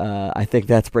 but I think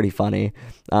that's pretty funny,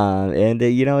 and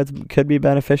it could be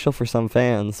beneficial for some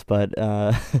fans, but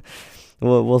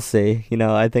we'll see.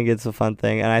 I think it's a fun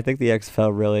thing, and I think the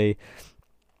XFL really,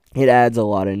 it adds a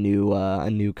lot of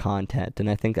new content, and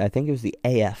I think it was the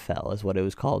AFL is what it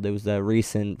was called. It was the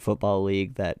recent football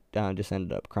league that just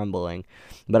ended up crumbling,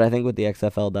 but I think what the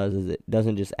XFL does is it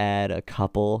doesn't just add a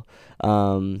couple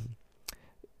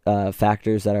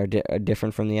factors that are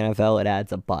different from the NFL. It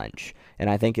adds a bunch, and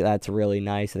I think that's really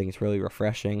nice. I think it's really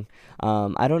refreshing.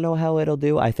 I don't know how it'll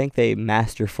do. I think they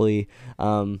masterfully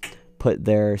put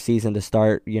their season to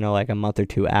start, like a month or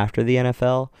two after the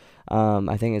NFL.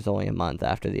 I think it's only a month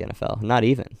after the NFL. Not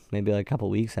even. Maybe like a couple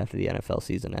weeks after the NFL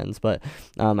season ends. But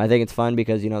I think it's fun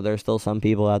because, there's still some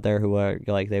people out there who are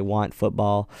like, they want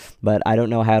football. But I don't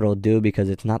know how it'll do because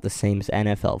it's not the same as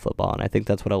NFL football. And I think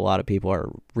that's what a lot of people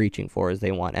are reaching for, is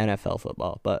they want NFL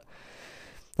football. But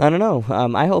I don't know.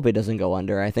 I hope it doesn't go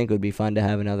under. I think it would be fun to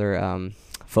have another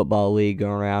football league go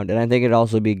around. And I think it'd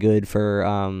also be good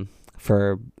for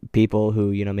people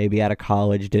who, maybe out of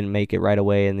college didn't make it right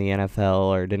away in the NFL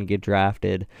or didn't get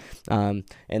drafted, and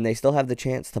they still have the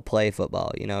chance to play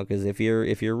football, because if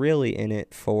you're really in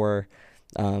it for,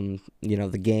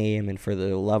 the game and for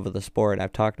the love of the sport,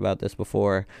 I've talked about this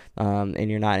before,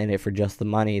 and you're not in it for just the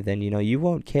money, then, you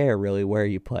won't care really where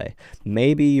you play.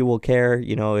 Maybe you will care,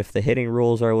 if the hitting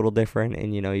rules are a little different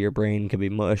and, your brain could be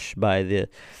mush by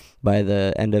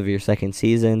the end of your second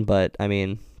season, but, I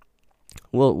mean,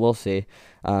 We'll see.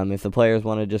 If the players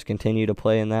want to just continue to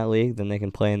play in that league, then they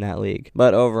can play in that league.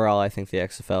 But overall, I think the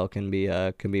XFL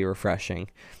can be refreshing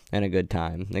and a good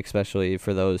time, especially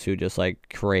for those who just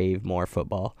crave more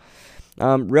football.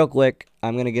 Real quick,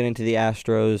 I'm gonna get into the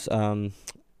Astros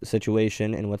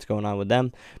situation and what's going on with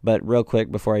them. But real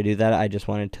quick, before I do that, I just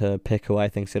wanted to pick who I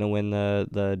think's going to win the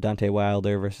Deontay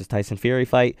Wilder versus Tyson Fury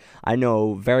fight. I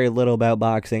know very little about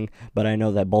boxing, but I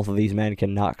know that both of these men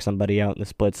can knock somebody out in a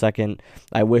split second.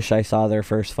 I wish I saw their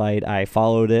first fight. I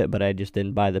followed it, but I just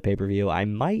didn't buy the pay-per-view. I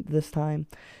might this time,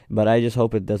 but I just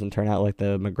hope it doesn't turn out like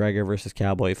the McGregor versus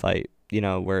Cowboy fight,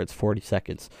 where it's 40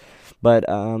 seconds. But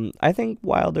I think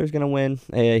Wilder's going to win.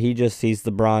 He's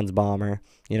the bronze bomber.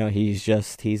 He's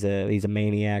a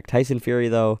maniac. Tyson Fury,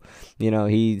 though,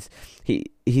 he's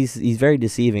very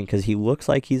deceiving because he looks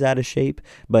like he's out of shape,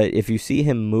 but if you see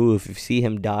him move, if you see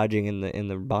him dodging in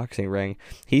the boxing ring,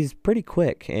 he's pretty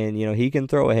quick, and he can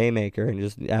throw a haymaker and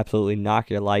just absolutely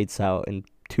knock your lights out in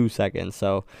 2 seconds.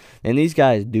 So, and these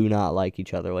guys do not like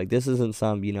each other. This isn't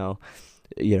some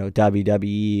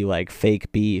WWE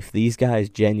fake beef. These guys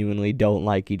genuinely don't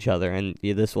like each other, and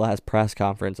this last press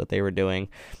conference that they were doing,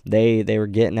 they were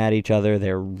getting at each other.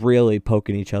 They're really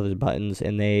poking each other's buttons,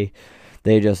 and they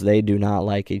do not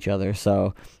like each other.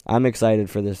 So I'm excited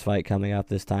for this fight coming up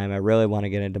this time. I really want to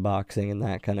get into boxing and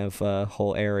that kind of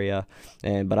whole area,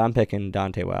 but I'm picking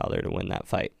Deontay Wilder to win that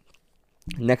fight.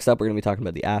 Next up, we're going to be talking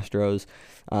about the Astros.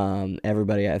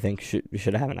 Everybody, I think,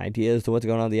 should have an idea as to what's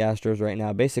going on with the Astros right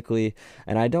now. Basically,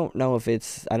 and I don't know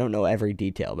every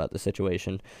detail about the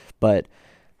situation, but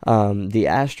the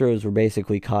Astros were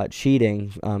basically caught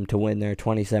cheating to win their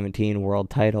 2017 world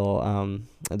title,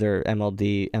 their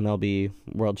MLB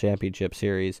World Championship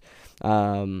Series.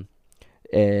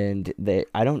 And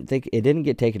I don't think it didn't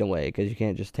get taken away because you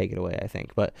can't just take it away, I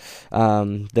think. But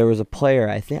there was a player,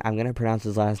 I think I'm gonna pronounce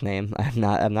his last name.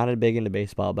 I'm not big into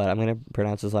baseball, but I'm gonna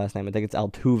pronounce his last name. I think it's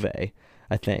Altuve,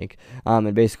 I think.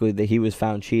 And basically he was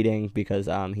found cheating because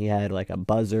he had a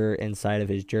buzzer inside of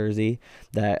his jersey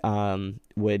that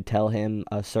would tell him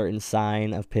a certain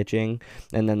sign of pitching,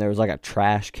 and then there was a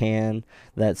trash can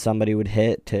that somebody would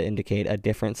hit to indicate a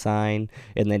different sign,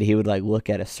 and then he would look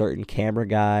at a certain camera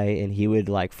guy and he would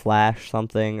flash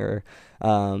something or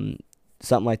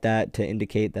something like that to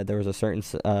indicate that there was a certain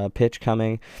pitch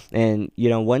coming. And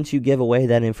once you give away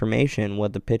that information,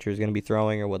 what the pitcher is going to be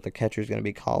throwing or what the catcher is going to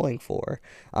be calling for,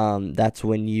 that's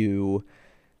when you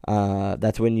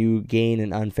gain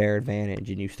an unfair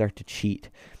advantage and you start to cheat.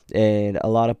 And a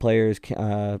lot of players,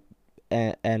 basketball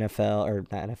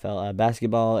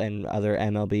and other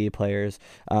MLB players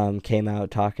came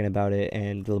out talking about it,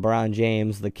 and LeBron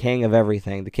James, the king of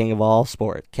everything, the king of all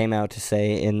sport, came out to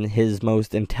say in his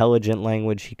most intelligent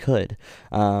language he could,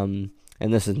 and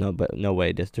this is no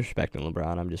way disrespecting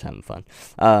LeBron, I'm just having fun.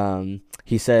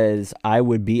 He says, "I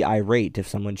would be irate if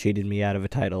someone cheated me out of a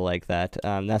title like that."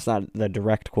 That's not the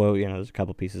direct quote, there's a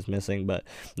couple pieces missing, but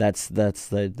that's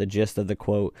the gist of the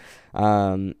quote.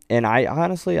 And I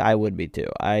honestly, I would be too.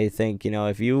 I think,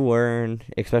 if you learn,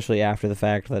 especially after the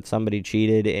fact, that somebody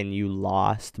cheated and you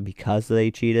lost because they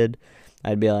cheated,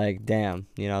 I'd be like, damn,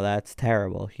 that's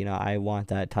terrible. I want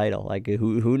that title. Like,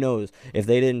 who knows if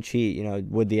they didn't cheat?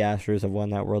 Would the Astros have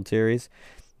won that World Series?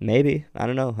 Maybe. I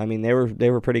don't know. I mean, they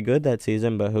were pretty good that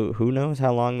season, but who knows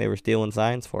how long they were stealing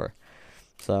signs for?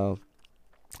 So,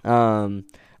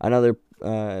 another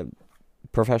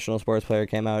professional sports player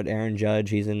came out, Aaron Judge.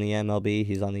 He's in the MLB.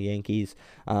 He's on the Yankees.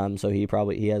 So he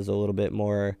has a little bit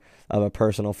more of a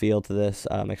personal feel to this,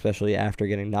 especially after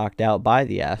getting knocked out by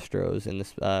the Astros in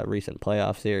this recent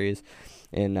playoff series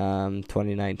in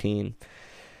 2019.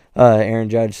 Aaron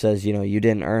Judge says, you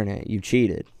didn't earn it. You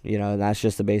cheated. And that's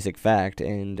just a basic fact.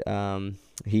 And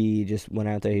he just went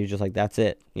out there. He's just like, that's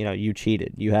it. You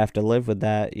cheated. You have to live with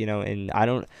that. And I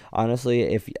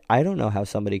don't know how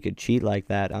somebody could cheat like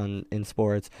that in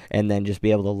sports and then just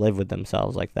be able to live with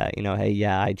themselves like that. Hey,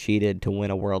 yeah, I cheated to win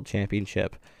a world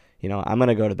championship. I'm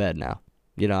gonna go to bed now.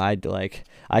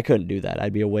 I couldn't do that.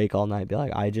 I'd be awake all night, be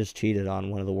like, I just cheated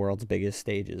on one of the world's biggest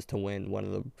stages to win one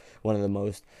of the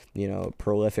most,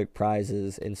 prolific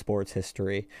prizes in sports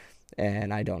history,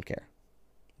 and I don't care.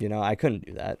 I couldn't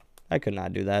do that. I could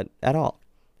not do that at all.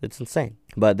 It's insane.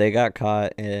 But they got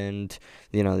caught, and,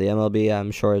 the MLB, I'm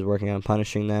sure, is working on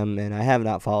punishing them, and I have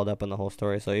not followed up on the whole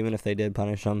story, so even if they did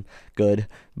punish them, good,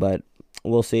 but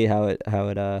we'll see how it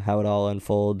all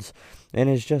unfolds. And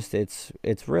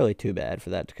it's really too bad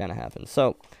for that to kind of happen.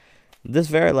 So this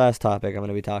very last topic I'm going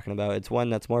to be talking about, it's one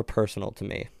that's more personal to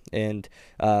me. And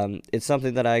it's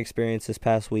something that I experienced this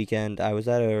past weekend. I was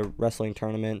at a wrestling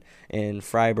tournament in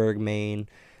Freiburg, Maine.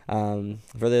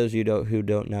 For those of you who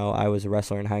don't know, I was a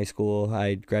wrestler in high school.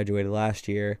 I graduated last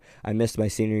year. I missed my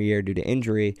senior year due to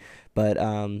injury, but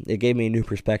it gave me a new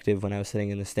perspective when I was sitting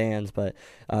in the stands. But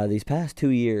these past 2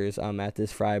 years at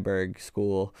this Freiburg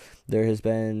school, there has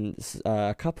been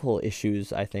a couple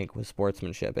issues, I think, with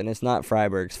sportsmanship. And it's not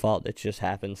Freiburg's fault. It just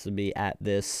happens to be at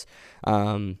this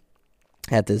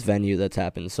venue that's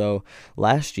happened. So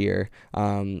last year,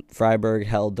 Freiburg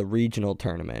held the regional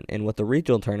tournament. And what the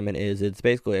regional tournament is, it's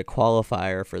basically a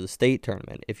qualifier for the state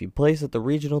tournament. If you place at the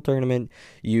regional tournament,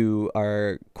 you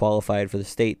are qualified for the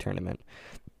state tournament.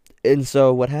 And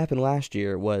so what happened last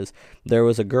year was there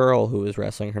was a girl who was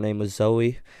wrestling. Her name was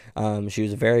Zoe. She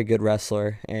was a very good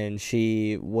wrestler, and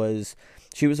she was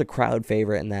a crowd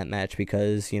favorite in that match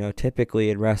because,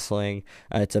 typically in wrestling,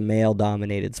 it's a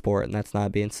male-dominated sport, and that's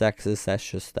not being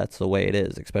sexist. That's the way it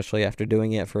is, especially after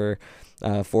doing it for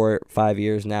 4 or 5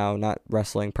 years now, not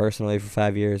wrestling personally for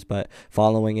 5 years, but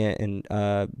following it and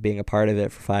being a part of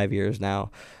it for 5 years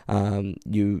now.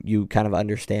 You kind of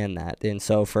understand that. And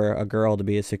so for a girl to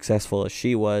be as successful as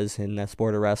she was in the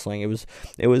sport of wrestling,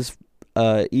 it was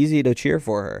easy to cheer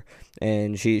for her.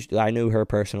 And I knew her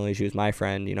personally. She was my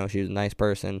friend. She was a nice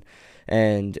person.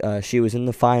 And she was in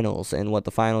the finals. And what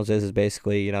the finals is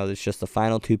basically, it's just the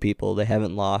final 2 people. They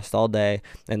haven't lost all day,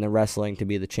 and they're wrestling to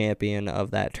be the champion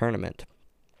of that tournament.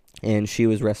 And she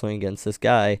was wrestling against this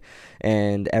guy,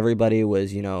 and everybody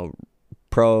was,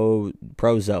 pro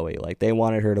Zoe. Like, they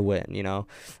wanted her to win,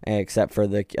 except for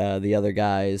the other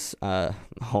guys,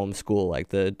 home school, like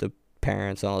the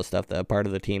parents and all this stuff, that part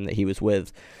of the team that he was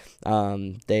with.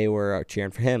 They were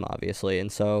cheering for him, obviously.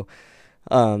 And so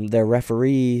their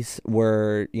referees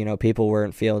were, people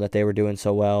weren't feeling that they were doing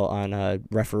so well on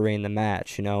refereeing the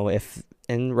match. If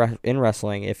in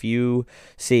wrestling, if you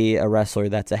see a wrestler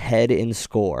that's ahead in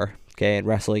score, okay, in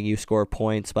wrestling you score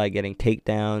points by getting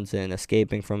takedowns and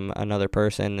escaping from another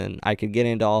person, and I could get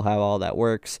into how all that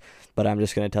works, but I'm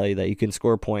just going to tell you that you can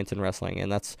score points in wrestling,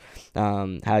 and that's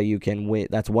how you can win.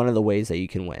 That's one of the ways that you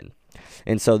can win.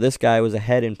 And so this guy was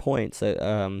ahead in points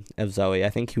of Zoe. I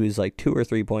think he was like 2 or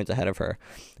 3 points ahead of her.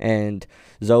 And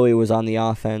Zoe was on the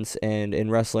offense, and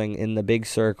in wrestling, in the big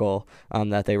circle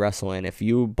that they wrestle in, if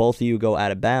both of you go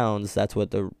out of bounds, that's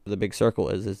what the big circle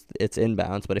is. It's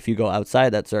inbounds. But if you go outside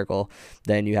that circle,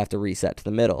 then you have to reset to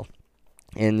the middle.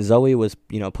 And Zoe was,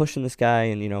 pushing this guy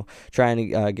and,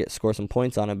 trying to score some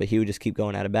points on him, but he would just keep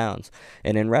going out of bounds.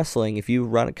 And in wrestling, if you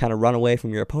run away from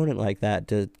your opponent like that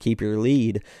to keep your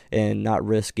lead and not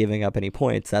risk giving up any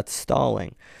points, that's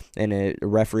stalling. And a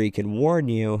referee can warn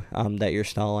you that you're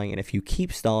stalling. And if you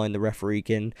keep stalling, the referee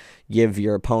can give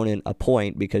your opponent a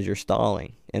point because you're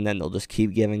stalling. And then they'll just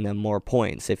keep giving them more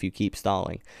points if you keep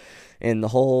stalling. And the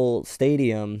whole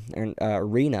stadium,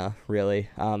 arena, really,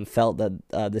 felt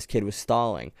that this kid was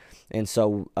stalling. And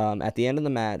so at the end of the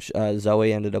match,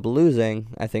 Zoe ended up losing.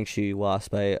 I think she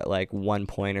lost by like 1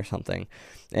 point or something.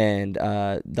 And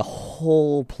the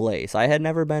whole place, I had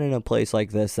never been in a place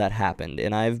like this that happened.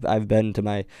 And I've been to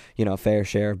my, fair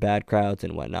share of bad crowds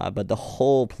and whatnot. But the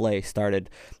whole place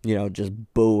started,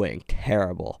 just booing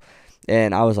terrible.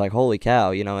 And I was like, holy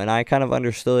cow, and I kind of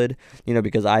understood,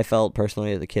 because I felt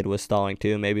personally that the kid was stalling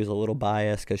too. Maybe it was a little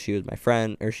biased because she was my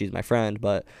friend, or she's my friend,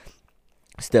 but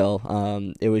still,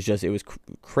 it was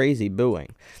crazy booing.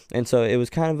 And so it was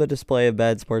kind of a display of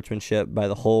bad sportsmanship by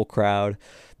the whole crowd.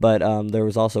 But there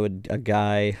was also a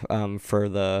guy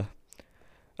there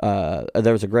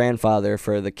was a grandfather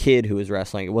for the kid who was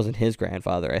wrestling. It wasn't his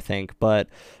grandfather, I think, but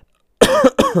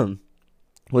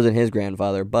wasn't his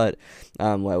grandfather, but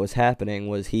what was happening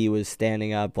was he was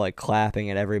standing up, like, clapping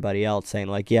at everybody else, saying,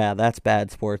 like, yeah, that's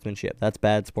bad sportsmanship,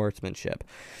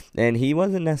 and he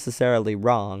wasn't necessarily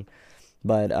wrong,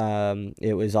 but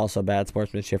it was also bad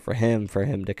sportsmanship for him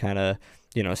to kind of,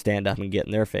 stand up and get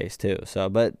in their face too. So,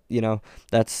 but,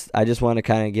 I just want to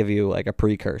kind of give you like a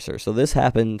precursor. So this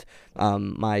happened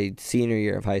my senior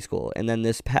year of high school. And then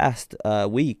this past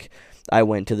week, I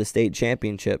went to the state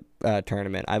championship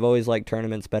tournament. I've always liked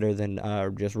tournaments better than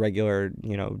just regular,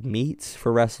 meets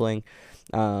for wrestling.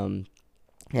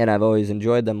 And I've always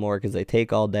enjoyed them more because they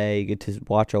take all day. You get to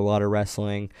watch a lot of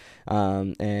wrestling,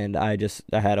 and I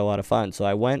had a lot of fun. So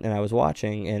I went and I was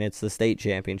watching, and it's the state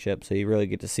championship, so you really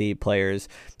get to see players,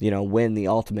 win the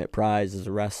ultimate prize as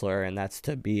a wrestler, and that's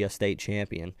to be a state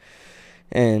champion.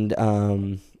 And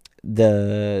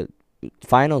the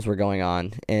finals were going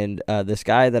on, and this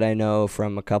guy that I know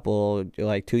from a couple,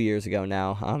 like 2 years ago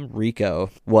now,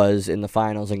 Rico, was in the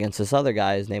finals against this other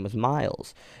guy. His name was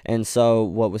Miles. And so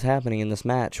what was happening in this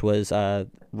match was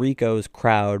Rico's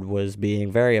crowd was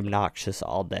being very obnoxious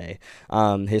all day.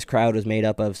 His crowd was made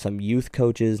up of some youth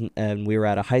coaches, and we were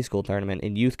at a high school tournament,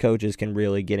 and youth coaches can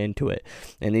really get into it.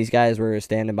 And these guys were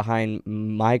standing behind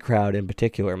my crowd in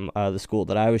particular, the school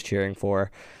that I was cheering for,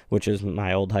 which is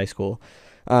my old high school.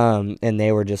 And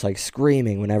they were just like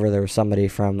screaming whenever there was somebody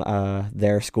from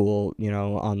their school,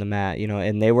 on the mat,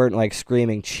 and they weren't like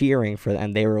screaming, cheering for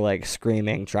them. They were like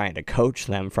screaming, trying to coach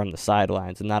them from the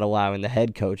sidelines and not allowing the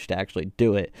head coach to actually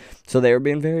do it. So they were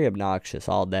being very obnoxious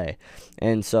all day.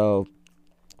 And so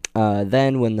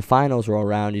then when the finals roll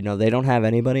around, they don't have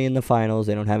anybody in the finals.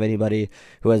 They don't have anybody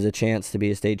who has a chance to be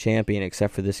a state champion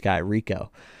except for this guy,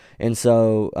 Rico. And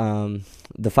so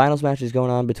the finals match is going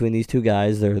on between these two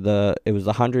guys. It was the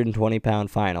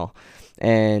 120-pound final.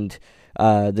 And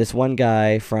this one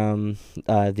guy from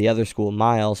the other school,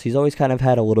 Miles, he's always kind of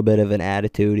had a little bit of an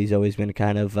attitude. He's always been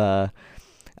kind of, I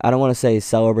don't want to say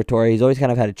celebratory. He's always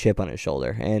kind of had a chip on his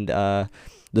shoulder. And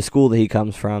the school that he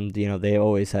comes from, they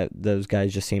always have, those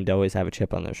guys just seem to always have a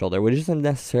chip on their shoulder, which isn't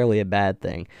necessarily a bad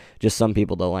thing. Just some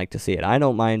people don't like to see it. I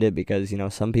don't mind it because,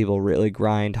 some people really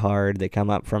grind hard. They come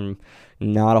up from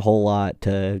not a whole lot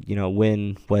to,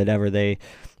 win whatever they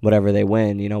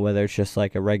win, whether it's just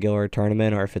like a regular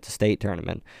tournament or if it's a state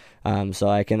tournament. So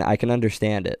I can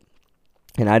understand it.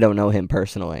 And I don't know him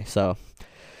personally, so...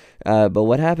 but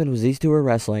what happened was these two were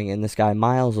wrestling, and this guy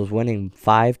Miles was winning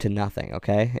 5-0.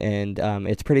 Okay, and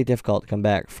it's pretty difficult to come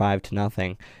back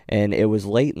 5-0. And it was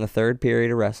late in the third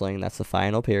period of wrestling. That's the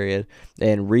final period,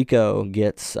 and Rico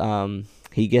gets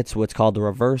what's called the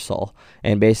reversal,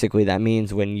 and basically that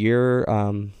means when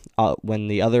when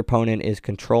the other opponent is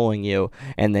controlling you,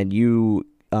 and then you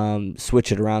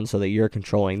switch it around so that you're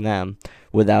controlling them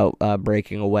without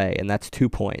breaking away, and that's 2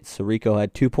 points. So Rico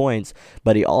had 2 points,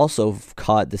 but he also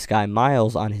caught this guy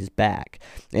Miles on his back.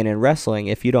 And in wrestling,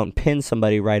 if you don't pin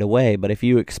somebody right away, but if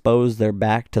you expose their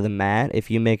back to the mat,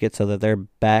 if you make it so that their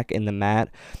back and the mat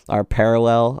are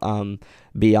parallel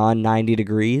beyond 90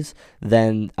 degrees,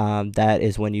 then that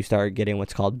is when you start getting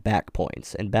what's called back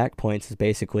points. And back points is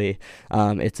basically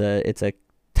it's a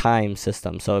time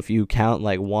system. So if you count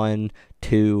like 1,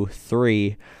 2,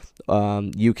 3,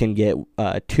 you can get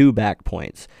 2 back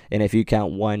points. And if you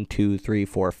count 1, 2, 3,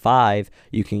 4, 5,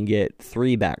 you can get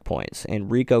 3 back points. And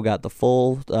Rico got the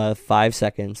full 5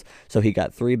 seconds, so he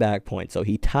got 3 back points. So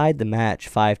he tied the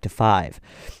match 5-5.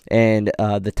 And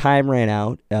the time ran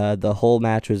out. The whole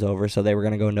match was over, so they were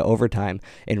going to go into overtime.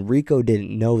 And Rico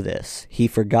didn't know this. He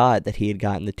forgot that he had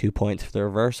gotten the 2 points for the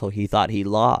reversal. He thought he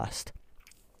lost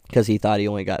because he thought he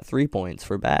only got 3 points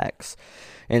for backs.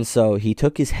 And so he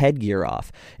took his headgear off.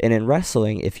 And in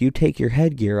wrestling, if you take your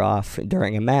headgear off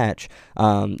during a match,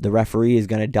 the referee is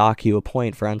going to dock you a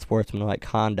point for unsportsmanlike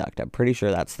conduct. I'm pretty sure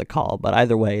that's the call. But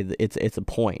either way, it's a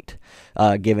point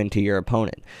given to your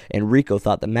opponent. And Rico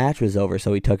thought the match was over,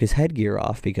 so he took his headgear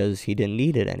off because he didn't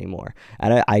need it anymore.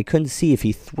 And I couldn't see if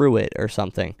he threw it or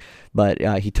something, but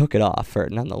he took it off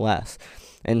nonetheless.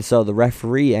 And so the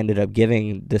referee ended up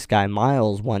giving this guy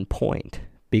Miles 1 point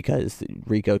because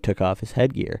Rico took off his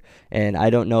headgear. And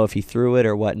I don't know if he threw it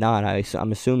or whatnot.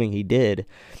 I'm assuming he did.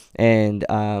 And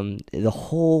the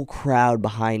whole crowd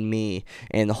behind me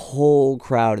and the whole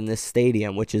crowd in this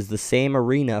stadium, which is the same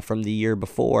arena from the year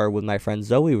before when my friend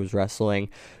Zoe was wrestling,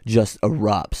 just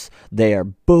erupts. They are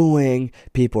booing.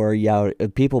 People are yelling.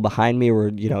 People behind me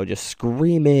were, just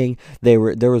screaming. There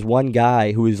was one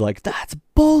guy who was like, "That's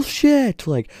bullshit!"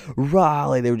 Like,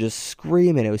 Raleigh. They were just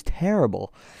screaming. It was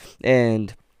terrible,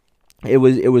 and it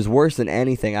was worse than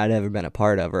anything I'd ever been a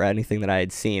part of or anything that I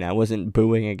had seen. I wasn't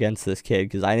booing against this kid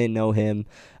because I didn't know him,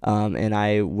 and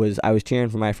I was cheering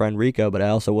for my friend Rico, but I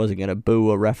also wasn't going to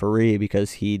boo a referee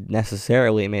because he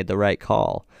necessarily made the right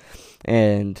call.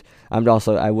 And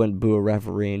I wouldn't boo a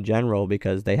referee in general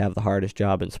because they have the hardest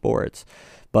job in sports.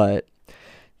 But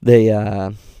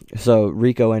so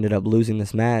Rico ended up losing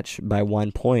this match by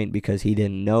 1 point because he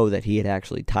didn't know that he had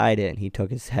actually tied it, and he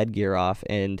took his headgear off,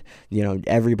 and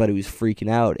everybody was freaking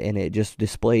out, and it just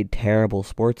displayed terrible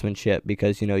sportsmanship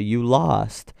because you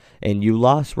lost, and you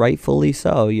lost rightfully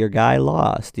so. Your guy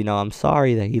lost. I'm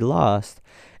sorry that he lost,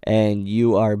 and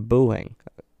you are booing,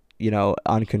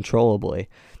 uncontrollably.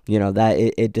 That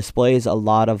it displays a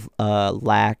lot of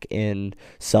lack in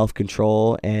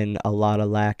self-control and a lot of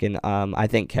lack in I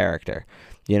think character.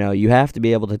 You have to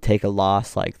be able to take a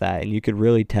loss like that, and you could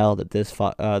really tell that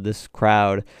this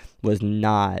crowd was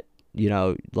not,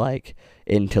 like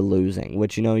into losing,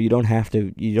 which, you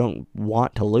don't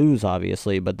want to lose,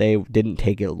 obviously, but they didn't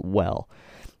take it well.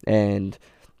 And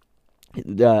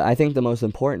I think the most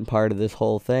important part of this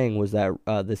whole thing was that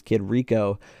this kid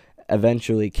Rico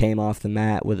eventually came off the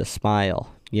mat with a smile.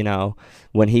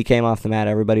 When he came off the mat,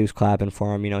 everybody was clapping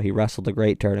for him. He wrestled a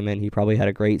great tournament. He probably had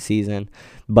a great season.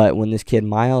 But when this kid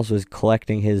Miles was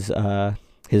collecting his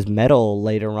medal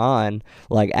later on,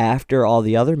 like after all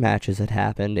the other matches had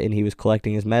happened, and he was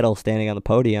collecting his medal standing on the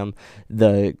podium,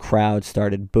 the crowd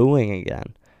started booing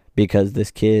again because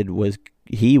this kid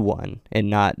he won and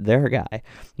not their guy,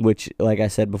 which, like I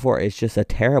said before, it's just a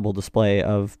terrible display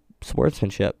of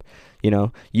sportsmanship.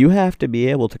 You have to be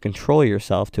able to control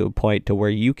yourself to a point to where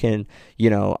you can,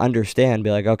 understand, be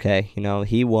like, okay,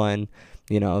 he won,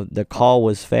 the call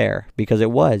was fair, because it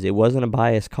wasn't a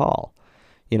biased call,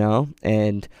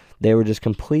 and they were just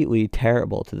completely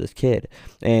terrible to this kid.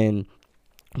 And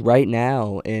right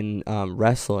now in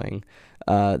wrestling,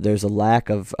 there's a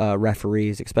lack of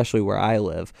referees, especially where I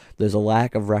live. There's a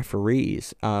lack of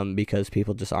referees because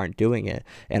people just aren't doing it,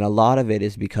 and a lot of it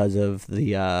is because of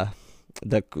the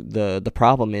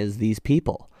problem is the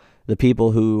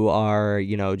people who are,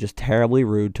 just terribly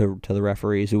rude to the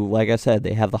referees, who, like I said,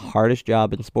 they have the hardest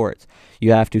job in sports.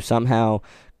 You have to somehow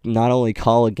not only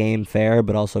call a game fair,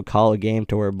 but also call a game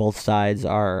to where both sides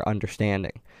are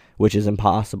understanding, which is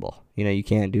impossible. You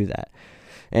can't do that.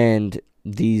 And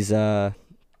these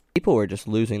people were just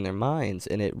losing their minds,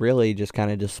 and it really just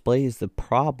kind of displays the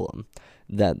problem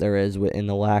that there is in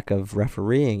the lack of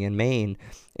refereeing in Maine,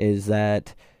 is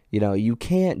that you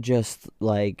can't just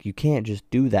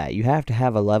do that. You have to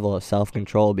have a level of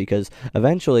self-control, because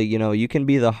eventually, you can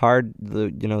be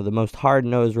the most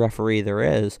hard-nosed referee there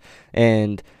is.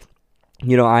 And,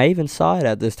 I even saw it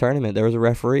at this tournament. There was a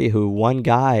referee who one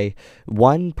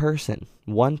person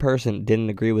didn't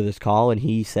agree with his call, and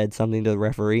he said something to the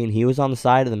referee, and he was on the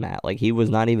side of the mat. Like, he was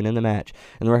not even in the match.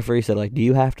 And the referee said, like, "Do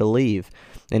you have to leave?"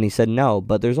 And he said, "No,"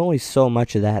 but there's only so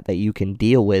much of that you can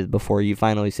deal with before you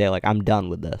finally say, like, "I'm done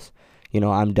with this.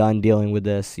 I'm done dealing with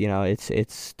this.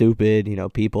 It's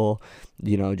stupid. People,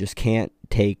 just can't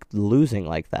take losing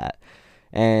like that."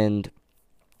 And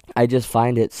I just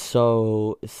find it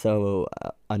so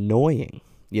annoying,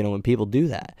 when people do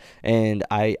that. And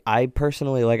I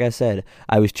personally, like I said,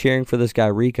 I was cheering for this guy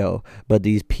Rico, but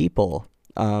these people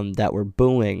that were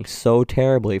booing so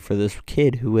terribly for this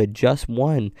kid who had just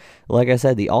won, like I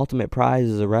said, the ultimate prize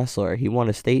as a wrestler. He won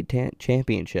a state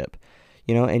championship,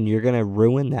 and you're going to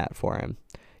ruin that for him.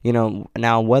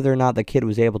 Now, whether or not the kid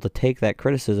was able to take that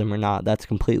criticism or not, that's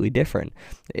completely different.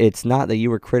 It's not that you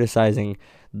were criticizing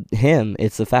him,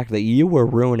 it's the fact that you were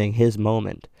ruining his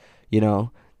moment.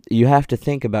 You have to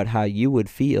think about how you would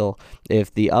feel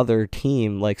if the other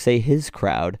team, like say his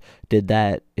crowd, did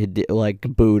that, like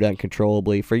booed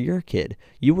uncontrollably for your kid.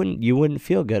 You wouldn't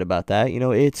feel good about that.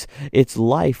 It's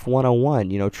life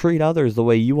 101. Treat others the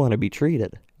way you want to be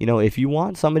treated. If you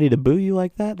want somebody to boo you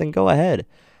like that, then go ahead.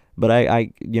 But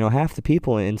I half the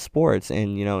people in sports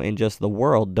and, in just the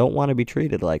world don't want to be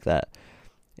treated like that.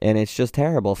 And it's just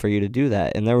terrible for you to do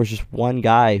that. And there was just one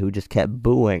guy who just kept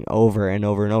booing over and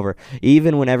over and over.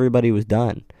 Even when everybody was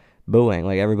done booing,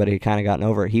 like everybody had kind of gotten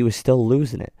over it, he was still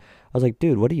losing it. I was like,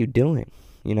 dude, what are you doing?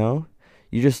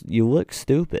 you look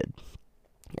stupid.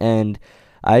 And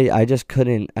I just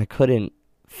couldn't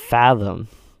fathom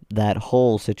that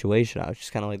whole situation. I was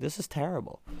just kind of like, this is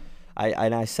terrible.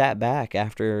 I sat back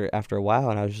after a while,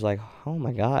 and I was just like, oh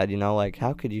my God, like,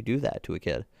 how could you do that to a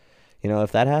kid?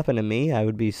 If that happened to me, I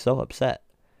would be so upset.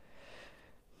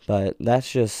 But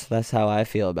that's how I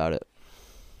feel about it.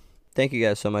 Thank you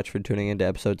guys so much for tuning into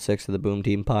episode 6 of the Boom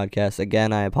Team podcast.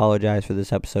 Again, I apologize for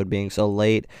this episode being so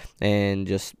late and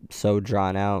just so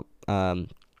drawn out.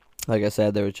 Like I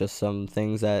said, there was just some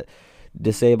things that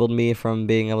disabled me from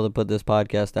being able to put this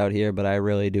podcast out here, but I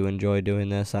really do enjoy doing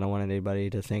this. I don't want anybody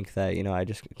to think that, I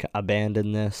just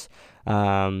abandoned this.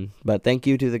 But thank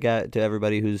you to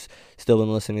everybody who's still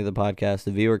been listening to the podcast.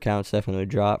 The viewer count's definitely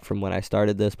dropped from when I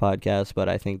started this podcast, but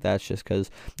I think that's just because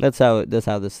that's how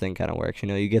this thing kind of works.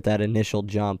 You get that initial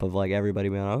jump of like everybody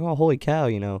being like, oh, holy cow,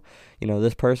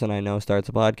 this person I know starts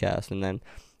a podcast, and then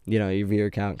your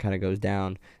viewer count kind of goes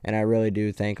down. And I really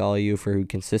do thank all of you for who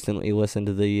consistently listen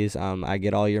to these. I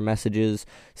get all your messages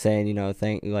saying,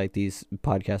 like, these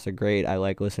podcasts are great. I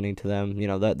like listening to them.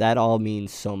 That all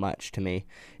means so much to me.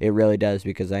 It really does,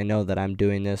 because I know that I'm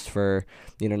doing this for,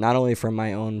 not only for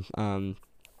my own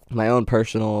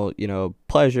personal,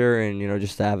 pleasure and,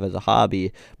 just to have as a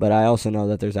hobby, but I also know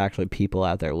that there's actually people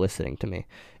out there listening to me.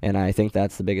 And I think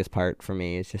that's the biggest part for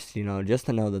me, is just, just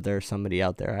to know that there's somebody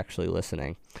out there actually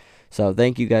listening. So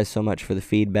thank you guys so much for the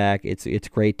feedback. It's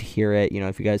great to hear it.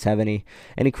 If you guys have any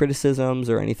criticisms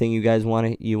or anything you guys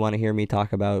want to hear me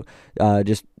talk about,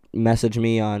 just message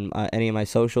me on any of my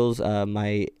socials.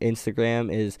 My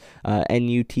Instagram is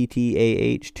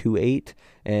nuttah28,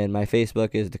 and my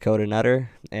Facebook is Dakota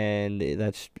Nutter, and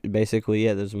that's basically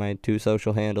it. Those are my 2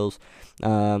 social handles.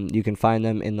 You can find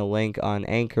them in the link on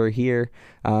Anchor here,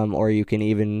 or you can,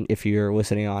 even if you're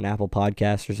listening on Apple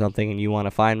Podcasts or something and you want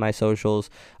to find my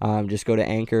socials, just go to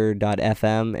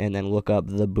anchor.fm and then look up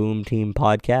the Boom Team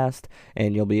podcast,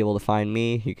 and you'll be able to find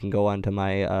me. You can go onto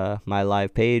my my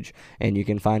live page, and you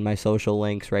can find my social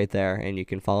links right there, and you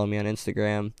can follow me on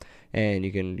Instagram, and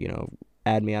you can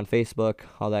add me on Facebook,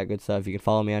 all that good stuff. You can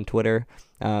follow me on Twitter.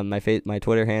 My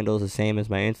Twitter handle is the same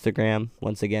as my Instagram.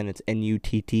 Once again, it's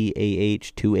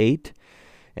nuttah28.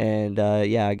 And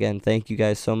again, thank you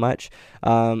guys so much.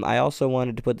 I also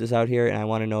wanted to put this out here, and I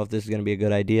want to know if this is going to be a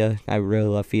good idea. I really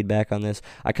love feedback on this.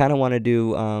 I kind of want to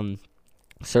do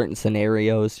certain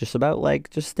scenarios just about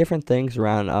just different things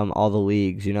around all the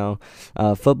leagues.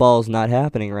 Football is not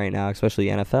happening right now, especially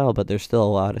NFL, but there's still a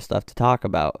lot of stuff to talk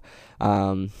about.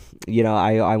 I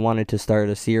wanted to start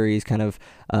a series kind of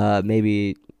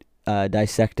maybe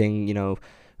dissecting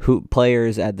who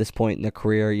players at this point in their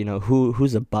career,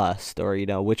 who's a bust, or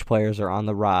which players are on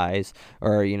the rise,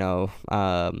 or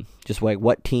just like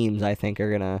what teams I think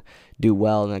are gonna do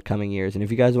well in the coming years. And if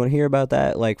you guys want to hear about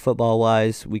that, like football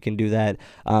wise, we can do that.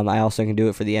 I also can do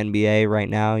it for the NBA right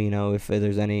now. If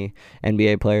there's any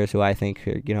NBA players who I think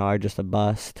are just a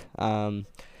bust. I'm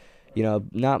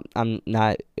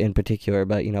not in particular,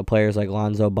 but, players like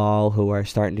Lonzo Ball, who are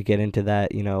starting to get into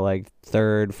that, like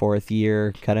 3rd, 4th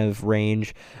year kind of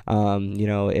range.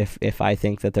 If I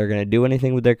think that they're going to do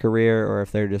anything with their career, or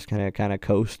if they're just going to kind of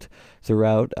coast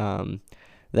throughout,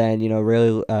 then,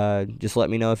 really just let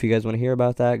me know if you guys want to hear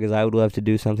about that, because I would love to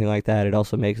do something like that. It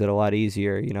also makes it a lot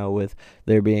easier, with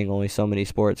there being only so many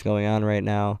sports going on right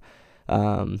now.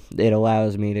 It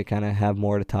allows me to kind of have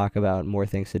more to talk about, more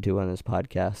things to do on this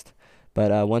podcast.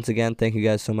 But once again, thank you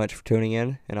guys so much for tuning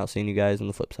in, and I'll see you guys on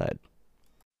the flip side.